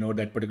safely ignore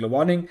that particular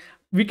warning.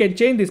 We can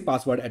change this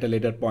password at a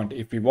later point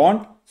if we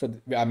want. So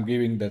I'm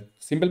giving the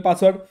simple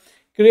password.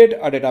 Create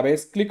a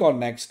database, click on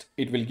next.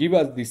 It will give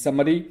us the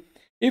summary.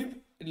 If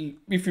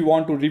you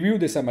want to review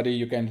the summary,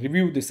 you can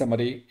review the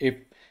summary. If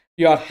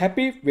you are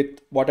happy with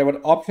whatever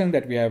option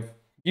that we have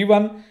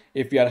given,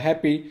 if you are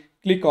happy,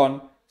 click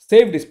on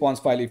save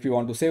response file. If you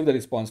want to save the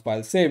response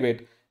file, save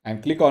it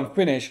and click on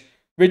finish,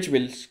 which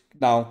will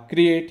now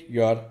create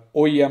your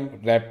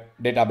OEM rep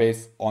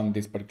database on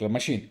this particular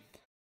machine.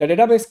 The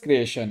database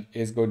creation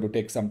is going to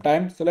take some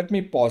time. So let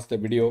me pause the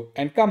video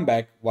and come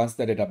back once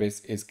the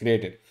database is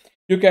created.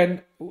 You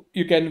can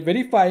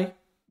verify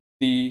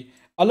the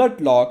alert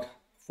log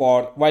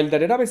for while the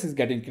database is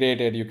getting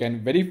created. You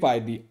can verify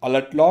the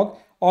alert log,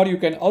 or you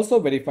can also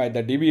verify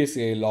the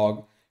DBCA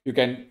log. You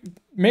can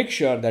make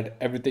sure that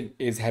everything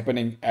is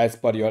happening as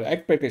per your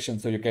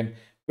expectations. So you can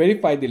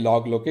verify the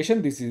log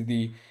location. This is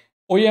the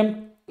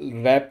OEM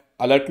rep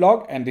alert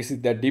log and this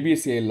is the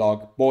DBCA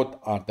log. Both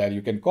are there.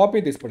 You can copy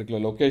this particular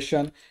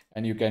location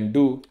and you can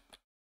do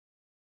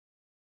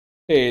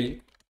tail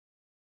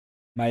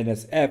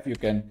 -F. You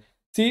can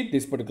see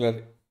this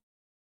particular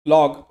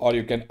log, or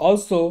you can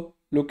also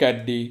look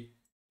at the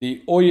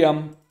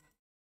OEM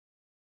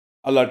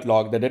alert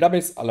log, the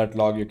database alert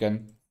log. You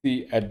can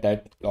see at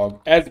that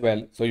log as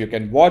well. So you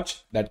can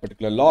watch that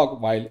particular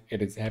log while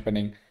it is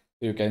happening.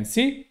 So you can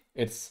see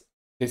this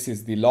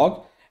is the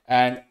log,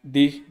 and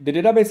the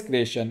database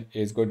creation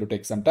is going to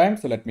take some time.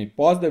 So let me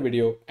pause the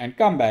video and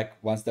come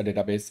back once the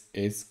database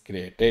is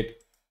created.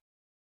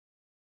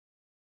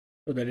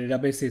 So the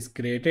database is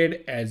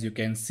created. As you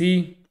can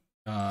see,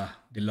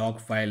 the log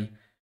file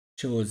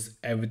shows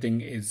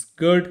everything is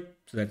good.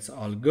 So that's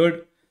all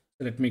good.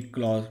 So let me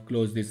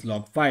close this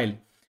log file.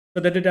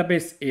 So the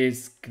database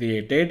is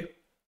created,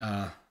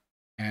 uh,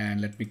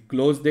 and let me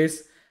close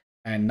this.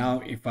 And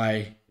now if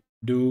I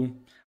do,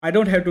 I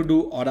don't have to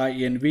do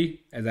RHEL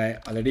as I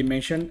already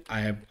mentioned.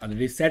 I have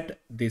already set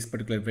these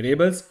particular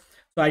variables.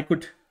 So I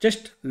could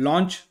just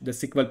launch the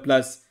SQL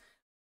Plus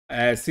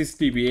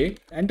sysdba,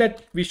 and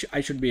that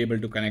I should be able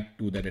to connect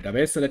to the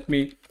database. So let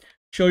me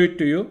show it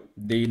to you.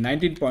 The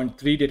 19.3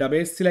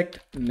 database, select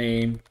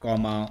name,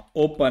 comma,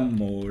 open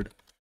mode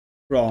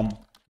from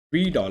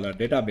 $3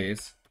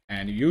 database,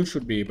 and you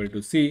should be able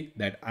to see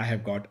that I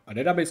have got a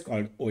database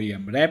called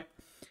OEM rep.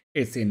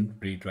 It's in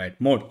read write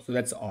mode. So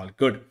that's all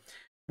good.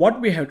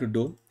 What we have to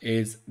do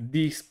is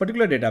this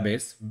particular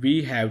database,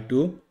 we have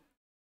to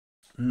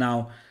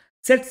now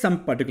set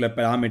some particular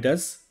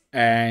parameters,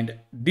 and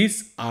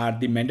these are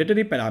the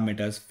mandatory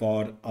parameters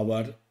for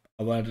our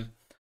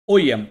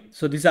OEM.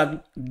 So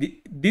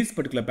these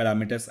particular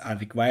parameters are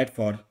required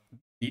for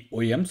the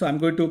OEM. So I'm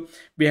going to,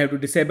 we have to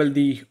disable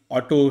the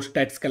auto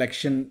stats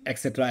collection,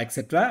 etc,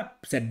 etc,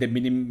 set the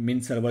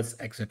min servers,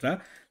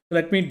 etc. So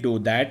let me do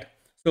that.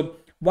 So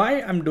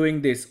why I'm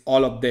doing this,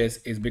 all of this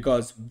is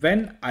because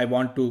when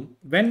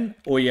when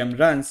OEM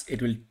runs,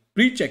 it will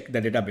pre-check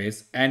the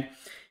database and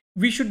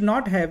we should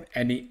not have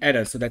any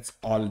errors. So that's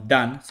all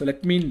done. So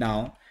let me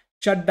now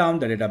shut down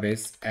the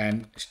database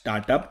and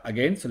start up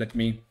again. So let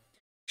me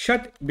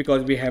shut,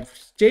 because we have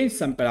changed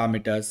some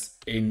parameters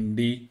in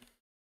the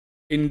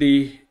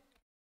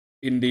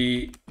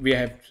we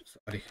have,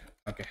 sorry,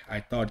 okay, I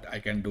thought I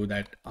can do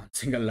that on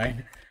single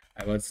line.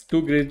 I was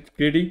too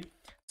greedy.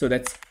 So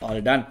that's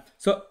all done.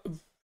 So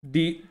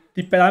the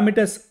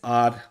parameters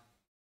are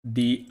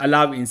the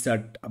allow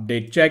insert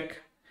update check,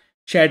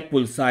 shared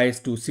pool size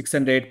to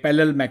 600,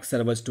 parallel max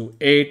servers to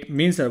 8,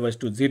 mean servers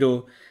to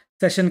 0,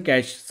 session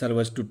cache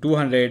servers to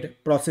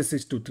 200,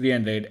 processes to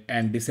 300,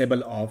 and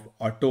disable of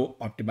auto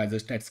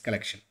optimizer stats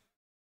collection.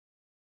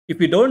 If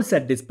we don't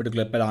set these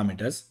particular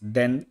parameters,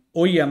 then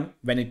OEM,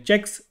 when it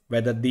checks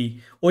whether the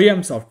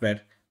OEM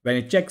software, when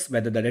it checks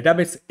whether the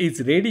database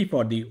is ready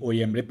for the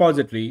OEM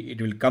repository,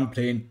 it will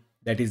complain.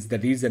 That is the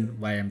reason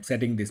why I'm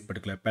setting these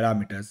particular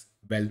parameters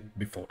well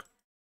before.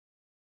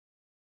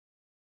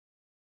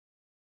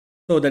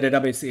 So the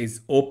database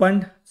is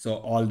opened. So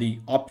all the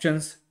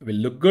options will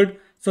look good.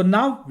 So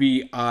now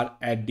we are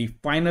at the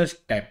final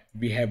step.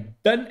 We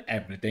have done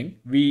everything.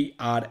 We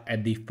are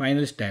at the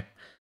final step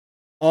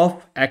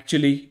of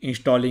actually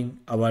installing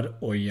our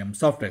OEM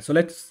software. So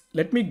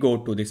let me go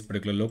to this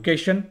particular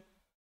location.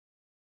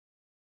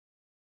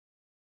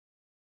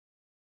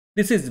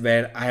 This is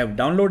where I have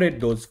downloaded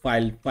those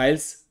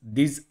files.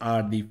 These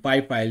are the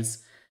 5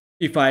 files.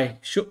 If I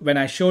when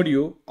I showed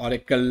you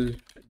Oracle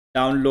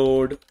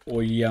download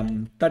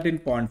OEM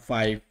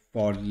 13.5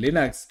 for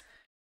Linux,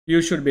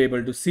 you should be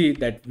able to see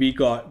that we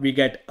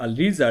get a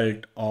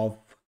result of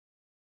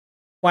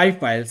 5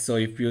 files. So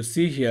if you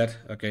see here,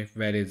 okay,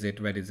 where is it?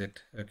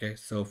 Okay,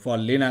 so for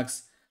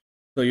Linux,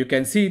 so you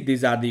can see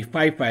these are the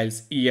 5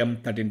 files,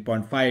 EM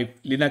 13.5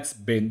 Linux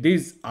bin.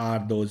 These are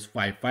those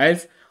 5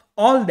 files.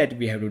 All that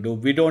we have to do,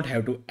 we don't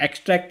have to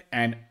extract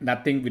and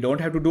nothing. We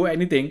don't have to do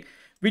anything.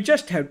 We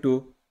just have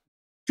to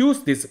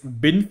choose this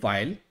bin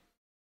file,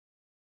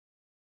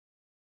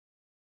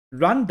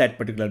 run that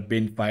particular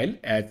bin file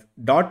as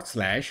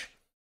 /,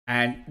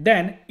 and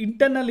then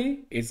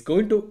internally it's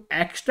going to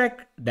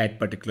extract that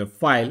particular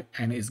file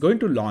and is going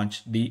to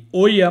launch the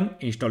OEM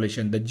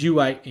installation, the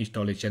GUI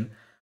installation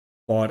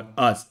for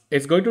us.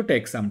 It's going to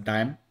take some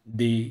time.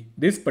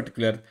 This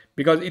particular,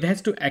 because it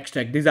has to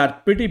extract, these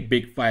are pretty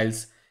big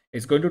files,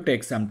 it's going to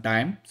take some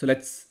time. So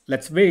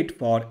let's wait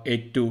for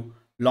it to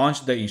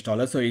launch the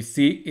installer. So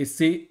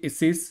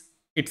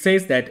it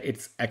says that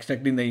it's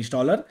extracting the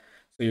installer.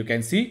 So you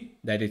can see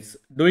that it's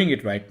doing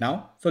it right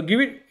now. So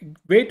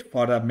wait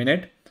for a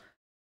minute,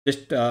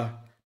 just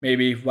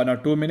maybe 1 or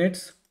 2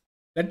 minutes.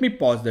 Let me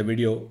pause the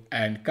video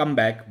and come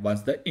back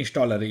once the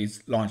installer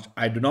is launched.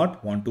 I do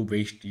not want to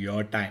waste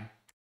your time.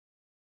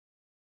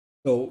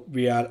 So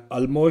we are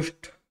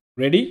almost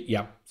ready.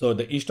 Yeah. So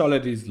the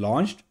installer is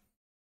launched.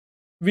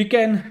 We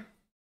can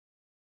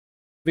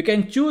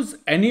choose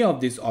any of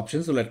these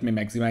options. So let me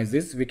maximize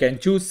this. We can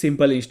choose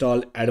simple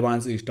install,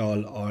 advanced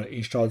install, or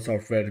install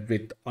software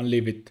with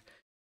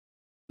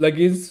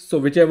plugins. So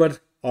whichever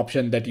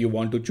option that you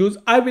want to choose,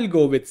 I will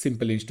go with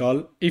simple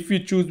install. If you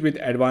choose with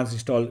advanced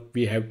install,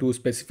 we have to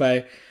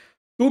specify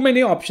too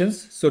many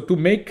options. So to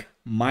make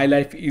my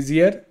life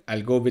easier,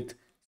 I'll go with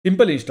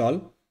simple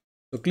install.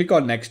 So click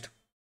on next.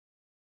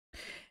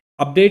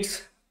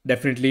 Updates,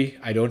 definitely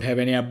I don't have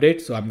any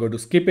updates, so I'm going to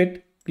skip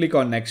it. Click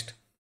on next.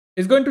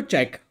 It's going to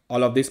check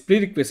all of these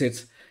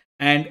prerequisites,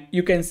 and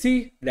you can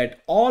see that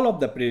all of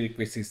the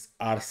prerequisites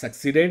are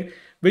succeeded,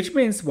 which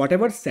means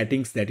whatever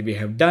settings that we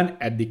have done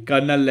at the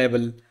kernel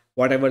level,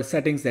 whatever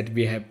settings that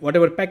we have,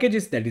 whatever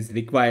packages that is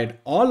required,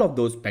 all of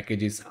those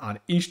packages are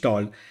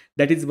installed.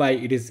 That is why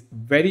it is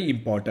very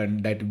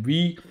important that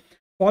we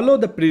follow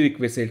the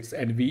prerequisites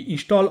and we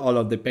install all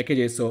of the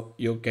packages. So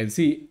you can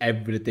see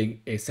everything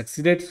is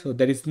succeeded. So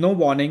there is no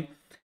warning.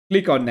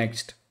 Click on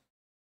next.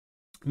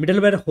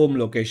 Middleware home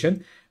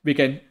location, we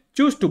can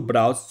choose to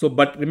browse. So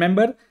but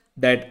remember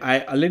that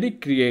I already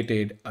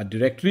created a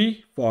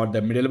directory for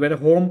the middleware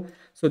home.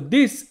 So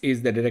this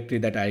is the directory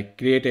that I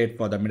created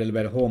for the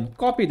middleware home.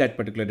 Copy that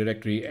particular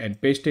directory and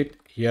paste it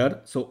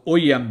here. So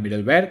OEM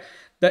middleware.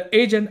 The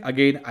agent,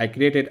 again, I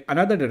created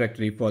another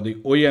directory for the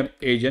OEM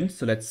agent.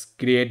 So let's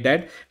create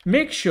that.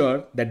 Make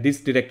sure that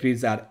these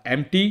directories are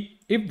empty.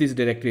 If these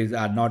directories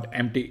are not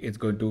empty, it's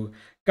going to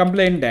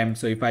complain them.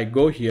 So if I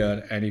go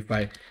here and if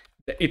I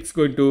it's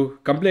going to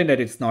complain that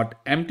it's not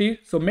empty.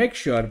 So make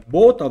sure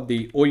both of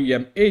the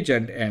OEM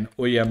agent and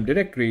OEM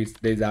directories,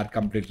 these are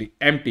completely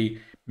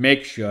empty.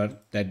 Make sure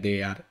that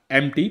they are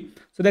empty.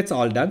 So that's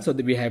all done. So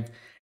that we have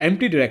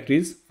empty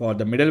directories for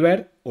the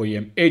middleware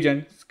OEM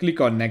agent.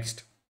 Click on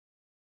next.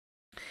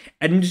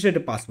 Administrator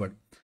password.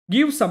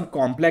 Give some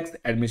complex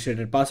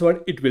administrator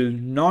password. It will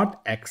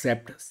not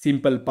accept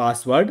simple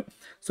password.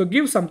 So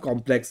give some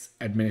complex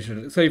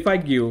administrator. So if I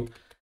give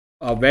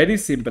a very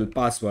simple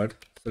password,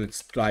 so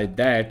let's try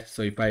that.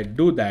 So if I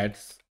do that,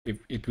 if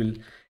it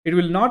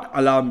will not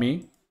allow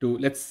me to,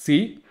 let's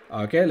see.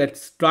 Okay,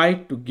 let's try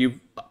to give,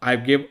 I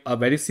give a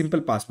very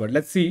simple password.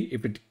 Let's see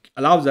if it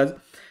allows us.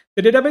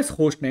 The database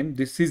hostname,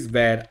 this is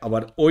where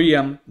our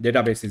OEM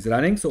database is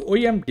running. So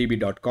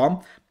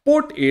oemdb.com.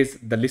 Port is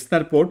the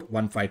listener port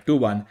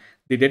 1521.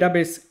 The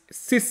database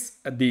sys,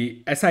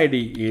 the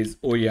SID is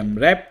OEM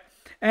rep,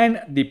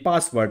 and the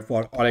password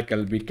for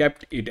Oracle, we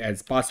kept it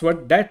as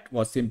password. That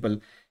was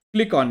simple.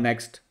 Click on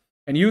next,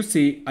 and you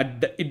see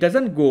it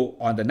doesn't go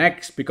on the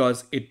next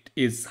because it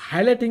is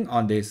highlighting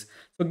on this.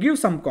 So give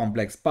some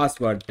complex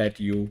password that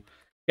you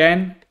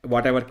can,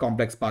 whatever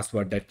complex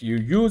password that you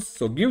use.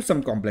 So give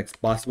some complex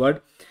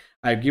password.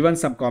 I've given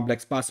some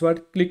complex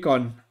password. Click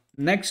on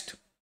next.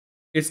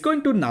 It's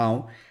going to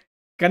now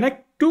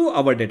connect to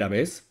our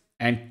database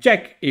and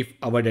check if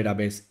our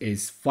database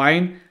is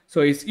fine.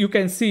 So you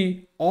can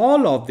see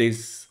all of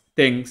these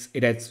things.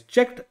 It has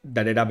checked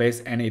the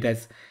database and it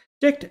has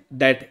checked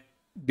that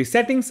the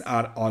settings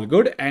are all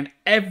good and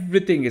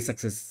everything is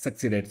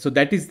succeeded. So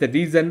that is the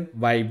reason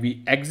why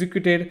we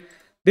executed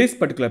this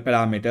particular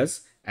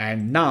parameters,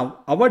 and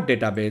now our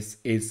database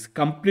is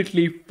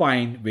completely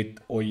fine with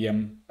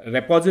OEM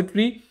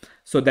repository.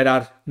 So there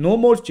are no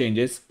more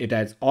changes. It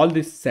has all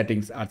these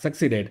settings are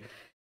succeeded.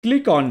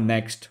 Click on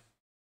next,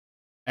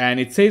 and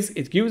it says,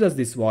 it gives us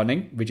this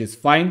warning, which is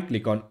fine.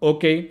 Click on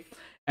OK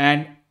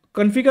and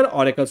configure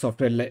Oracle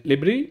software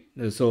library.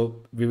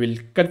 So we will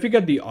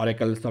configure the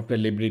Oracle software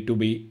library to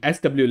be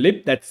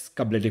swlib. That's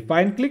completely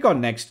fine. Click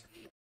on next.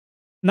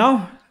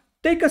 Now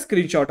take a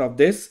screenshot of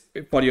this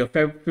for your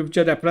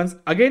future reference.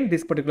 Again,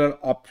 this particular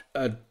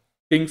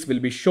things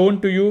will be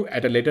shown to you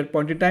at a later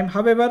point in time.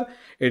 However,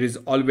 it is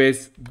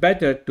always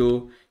better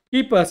to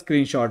keep a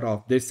screenshot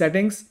of these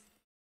settings,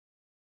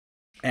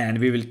 and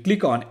we will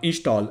click on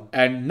install.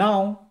 And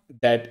now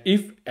that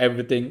if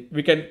everything,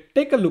 we can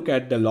take a look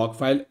at the log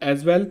file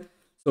as well.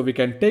 So we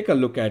can take a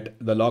look at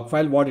the log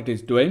file, what it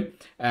is doing,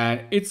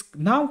 and it's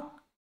now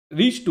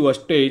reached to a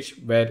stage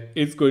where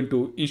it's going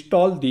to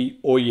install the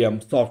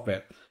OEM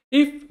software.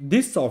 If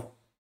this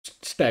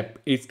step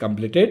is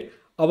completed,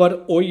 our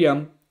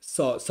OEM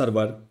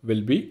server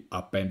will be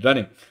up and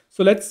running.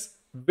 So let's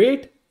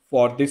wait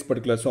for this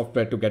particular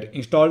software to get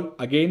installed.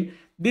 Again,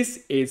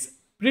 this is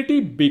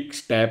pretty big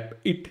step.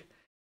 It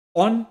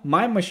on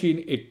my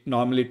machine, it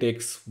normally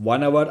takes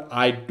 1 hour.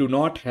 I do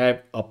not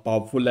have a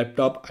powerful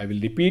laptop. I will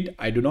repeat,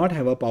 I do not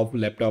have a powerful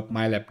laptop.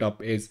 My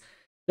laptop is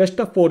just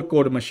a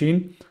 4-core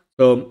machine.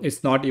 So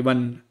it's not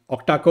even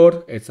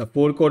octa-core, it's a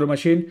 4-core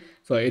machine.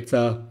 So it's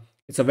a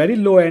very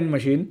low end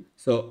machine.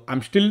 So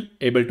I'm still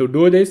able to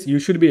do this. You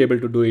should be able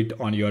to do it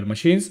on your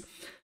machines.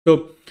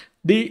 So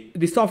the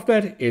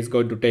software is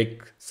going to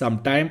take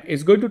some time.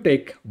 It's going to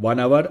take 1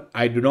 hour.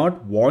 I do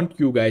not want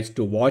you guys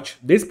to watch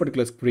this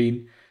particular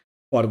screen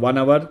for 1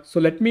 hour. So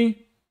let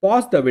me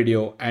pause the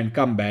video and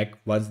come back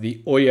once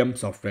the OEM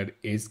software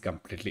is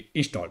completely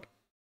installed.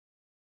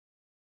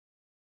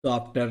 So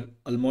after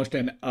almost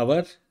an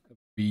hour,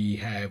 we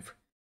have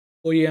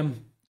OEM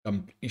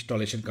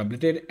installation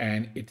completed,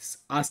 and it's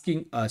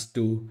asking us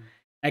to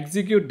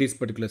execute this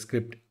particular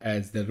script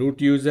as the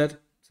root user.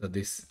 So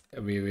this,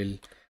 we will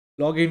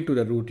log into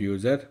the root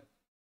user,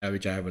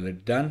 which I have already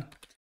done,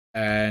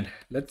 and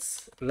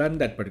let's run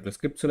that particular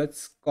script. So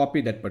let's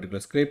copy that particular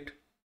script.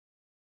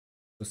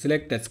 So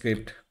select that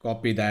script,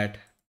 copy that,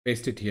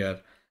 paste it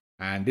here,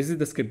 and this is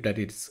the script that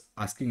it's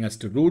asking us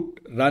to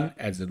run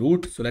as a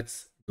root. So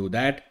let's do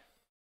that,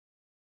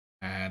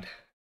 and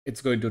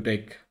it's going to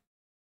take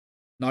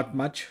not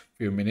much,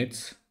 few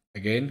minutes.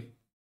 Again,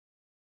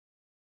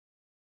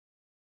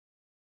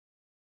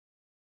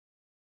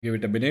 give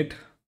it a minute.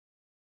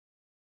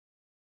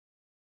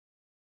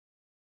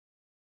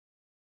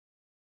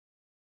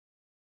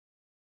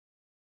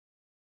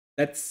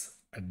 That's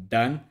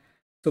done.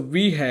 So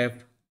we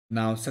have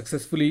now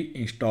successfully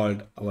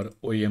installed our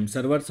OEM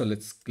server. So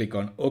let's click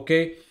on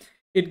OK.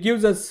 It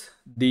gives us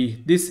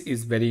this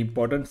is very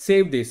important.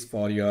 Save this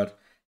for your,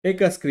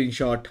 take a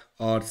screenshot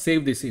or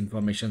save this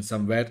information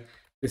somewhere.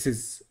 This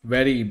is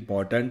very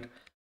important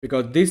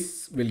because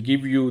this will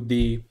give you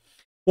the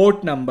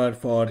port number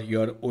for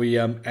your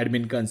OEM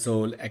admin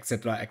console,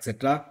 etc.,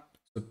 etc.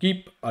 So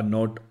keep a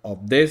note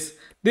of this.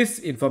 This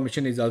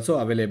information is also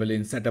available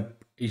in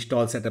setup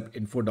install setup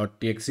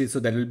info.txt. So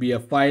there will be a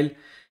file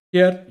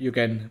here. You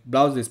can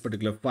browse this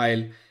particular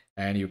file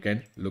and you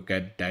can look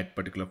at that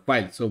particular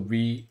file. So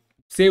we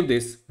save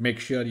this. Make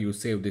sure you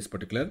save this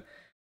particular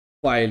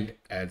file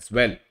as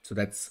well. So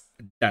that's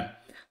done.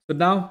 So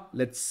now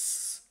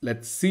let's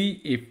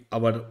see if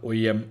our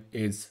OEM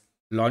is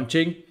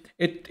launching.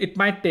 It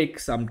might take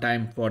some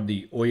time for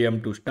the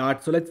OEM to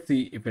start. So let's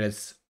see if it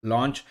has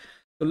launched.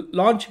 So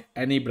launch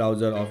any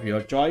browser of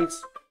your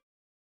choice.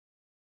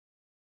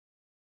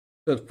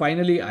 So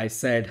finally, I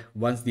said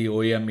once the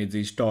OEM is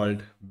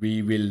installed,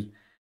 we will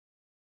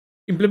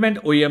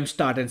implement OEM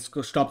start and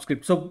stop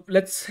script. So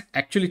let's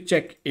actually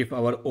check if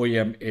our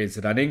OEM is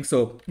running.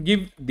 So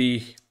give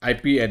the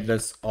IP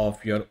address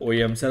of your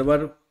OEM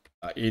server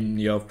in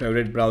your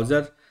favorite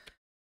browser.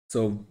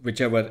 So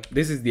whichever,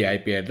 this is the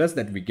IP address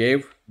that we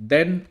gave.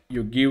 Then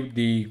you give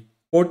the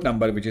port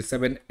number, which is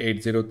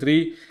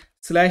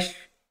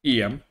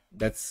 7803/EM.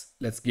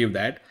 Let's give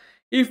that.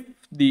 If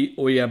the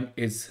OEM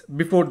is,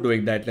 before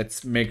doing that,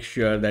 let's make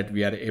sure that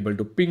we are able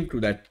to ping to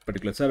that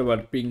particular server,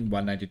 ping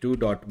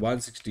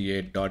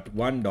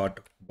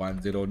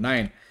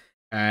 192.168.1.109,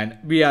 and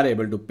we are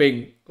able to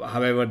ping.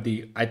 However,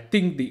 I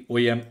think the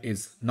OEM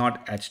is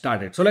not at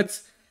started. So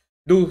let's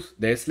do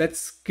this.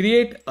 Let's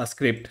create a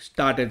script,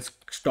 start and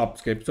stop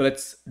script. So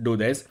let's do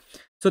this.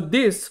 So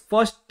this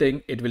first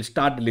thing, it will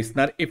start the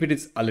listener. If it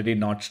is already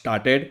not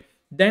started,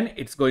 then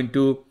it's going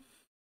to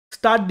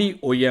start the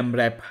OEM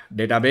rep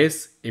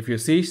database. If you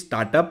see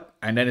startup,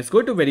 and then it's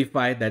going to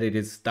verify that it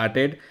is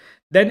started.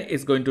 Then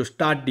it's going to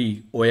start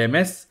the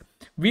OMS.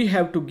 We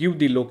have to give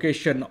the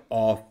location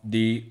of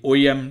the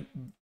OEM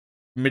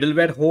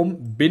middleware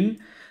home bin,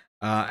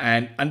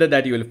 and under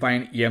that you will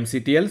find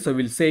emctl. So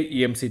we'll say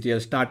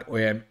emctl start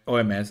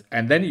OMS,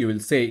 and then you will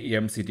say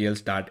emctl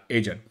start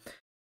agent.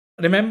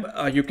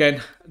 Remember, you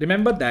can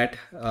remember that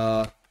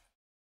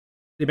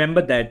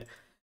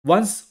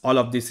once all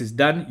of this is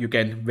done, you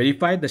can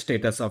verify the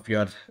status of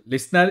your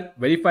listener,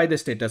 verify the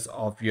status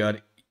of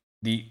the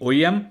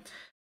OEM,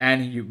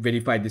 and you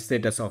verify the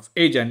status of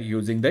agent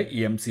using the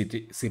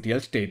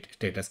emctl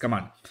status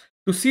command.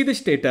 To see the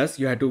status,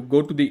 you have to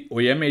go to the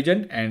OEM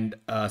agent, and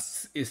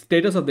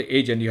status of the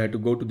agent, you have to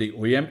go to the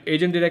OEM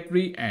agent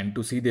directory, and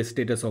to see the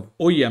status of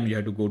OEM, you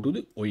have to go to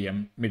the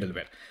OEM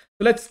middleware.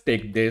 So let's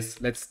take this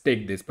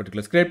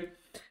particular script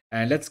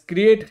and let's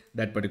create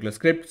that particular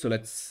script. So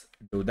let's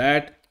do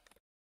that.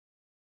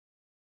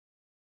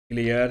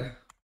 Clear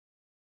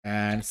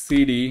and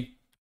cd.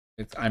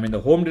 I'm in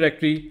the home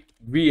directory.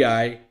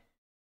 Vi,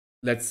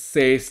 let's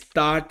say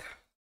start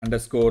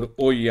underscore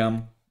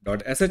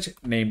OEM.sh.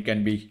 Name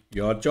can be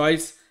your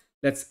choice.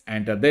 Let's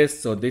enter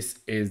this. So this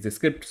is the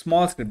script,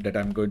 small script that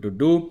I'm going to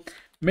do.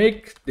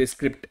 Make the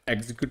script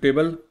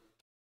executable.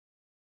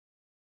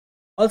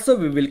 Also,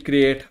 we will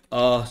create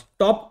a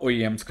stop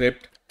OEM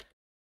script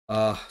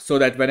so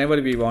that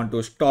whenever we want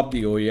to stop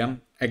the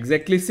OEM,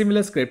 exactly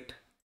similar script,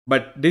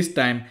 but this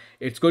time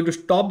it's going to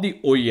stop the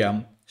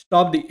OEM,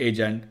 stop the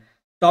agent,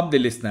 stop the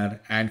listener,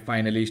 and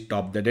finally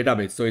stop the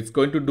database. So it's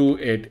going to do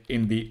it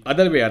in the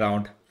other way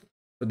around.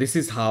 So this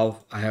is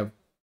how I have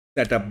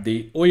set up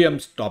the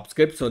OEM stop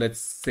script. So let's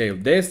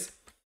save this.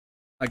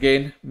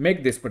 Again,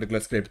 make this particular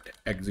script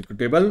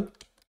executable.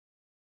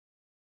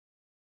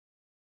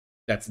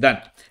 That's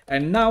done.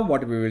 And now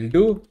what we will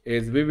do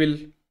is we will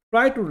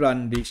try to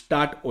run the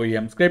start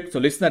OEM script. So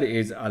listener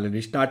is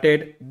already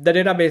started. The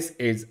database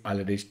is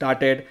already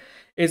started.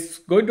 It's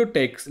going to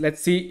take,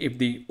 let's see if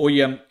the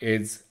OEM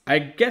is, I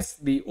guess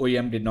the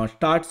OEM did not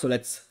start. So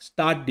let's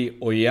start the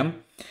OEM.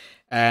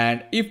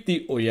 And if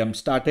the OEM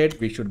started,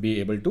 we should be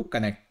able to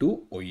connect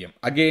to OEM.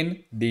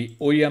 Again, the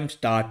OEM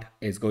start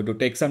is going to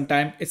take some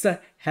time. It's a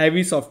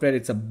heavy software.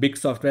 It's a big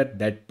software.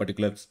 That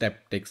particular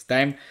step takes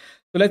time.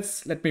 So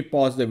let me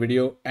pause the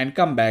video and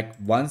come back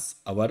once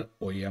our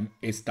OEM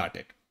is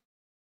started.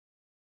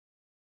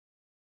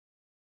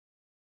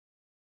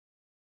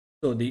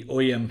 So the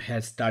OEM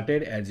has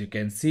started. As you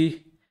can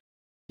see,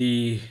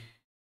 the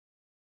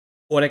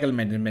Oracle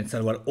Management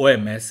Server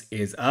OMS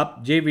is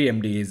up,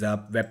 JVMD is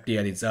up,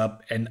 WebTR is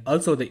up, and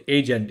also the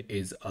agent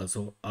is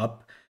also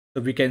up.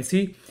 So we can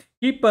see,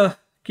 keep a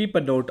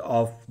note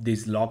of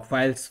these log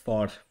files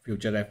for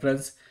future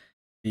reference,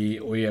 the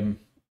OEM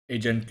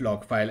agent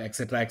log file,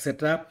 etc.,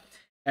 etc.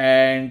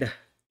 And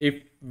if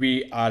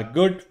we are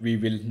good, we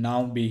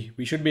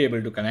should be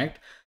able to connect.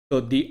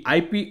 So the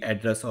IP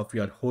address of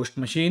your host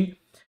machine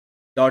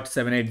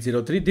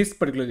 .7803, this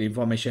particular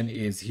information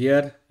is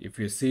here. If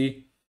you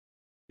see,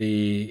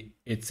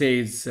 it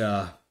says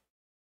the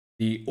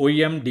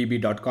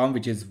OEMDB.com,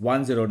 which is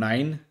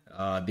 109,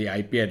 the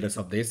IP address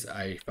of this.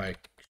 If I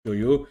show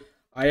you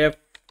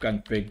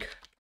ifconfig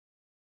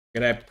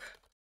grep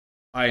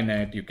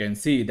inet, you can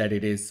see that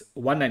it is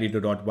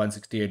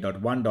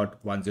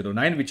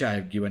 192.168.1.109, which I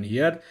have given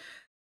here,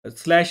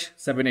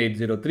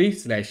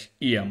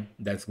 /7803/EM.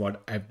 That's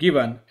what I've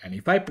given. And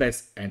if I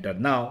press enter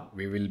now,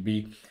 we will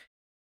be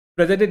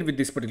presented with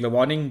this particular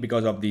warning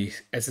because of the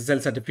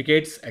SSL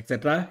certificates,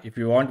 etc. If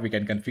you want, we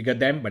can configure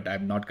them, but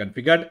I'm not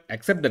configured.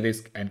 Accept the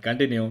risk and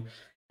continue,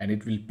 and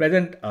it will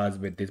present us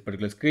with this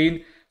particular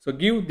screen. So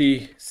give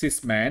the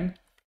sysman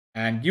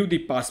and give the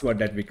password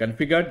that we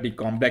configured, the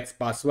complex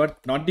password,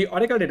 not the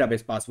Oracle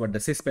database password, the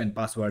sysman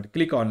password.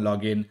 Click on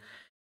login.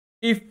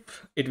 If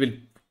it will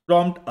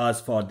prompt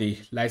us for the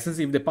license,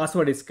 if the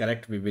password is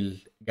correct,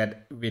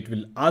 it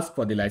will ask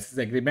for the license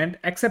agreement.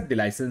 Accept the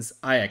license.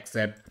 I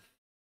accept.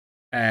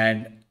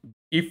 And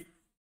if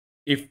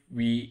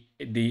we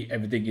the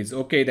everything is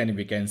okay, then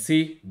we can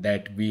see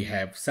that we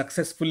have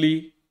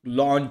successfully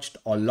launched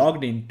or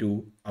logged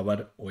into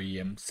our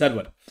OEM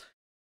server.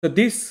 So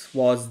this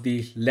was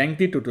the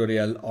lengthy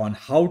tutorial on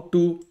how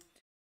to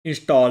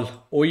install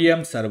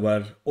OEM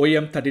server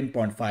OEM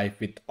 13.5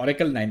 with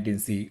Oracle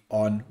 19c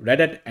on Red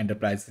Hat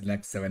Enterprise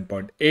Linux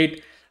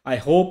 7.8. I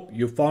hope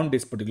you found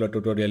this particular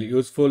tutorial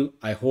useful.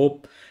 I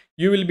hope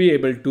you will be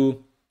able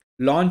to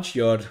launch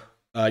your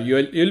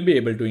you'll be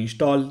able to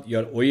install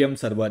your OEM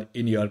server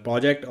in your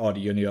project or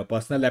in your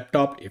personal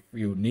laptop if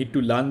you need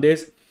to learn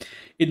this.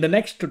 In the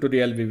next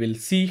tutorial, we will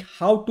see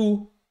how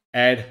to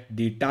add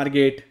the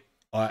target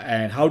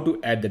and how to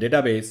add the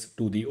database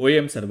to the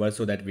OEM server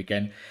so that we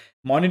can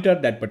monitor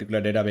that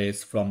particular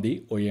database from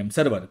the OEM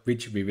server,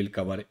 which we will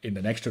cover in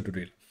the next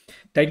tutorial.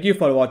 Thank you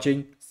for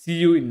watching. See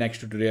you in next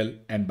tutorial,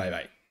 and bye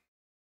bye.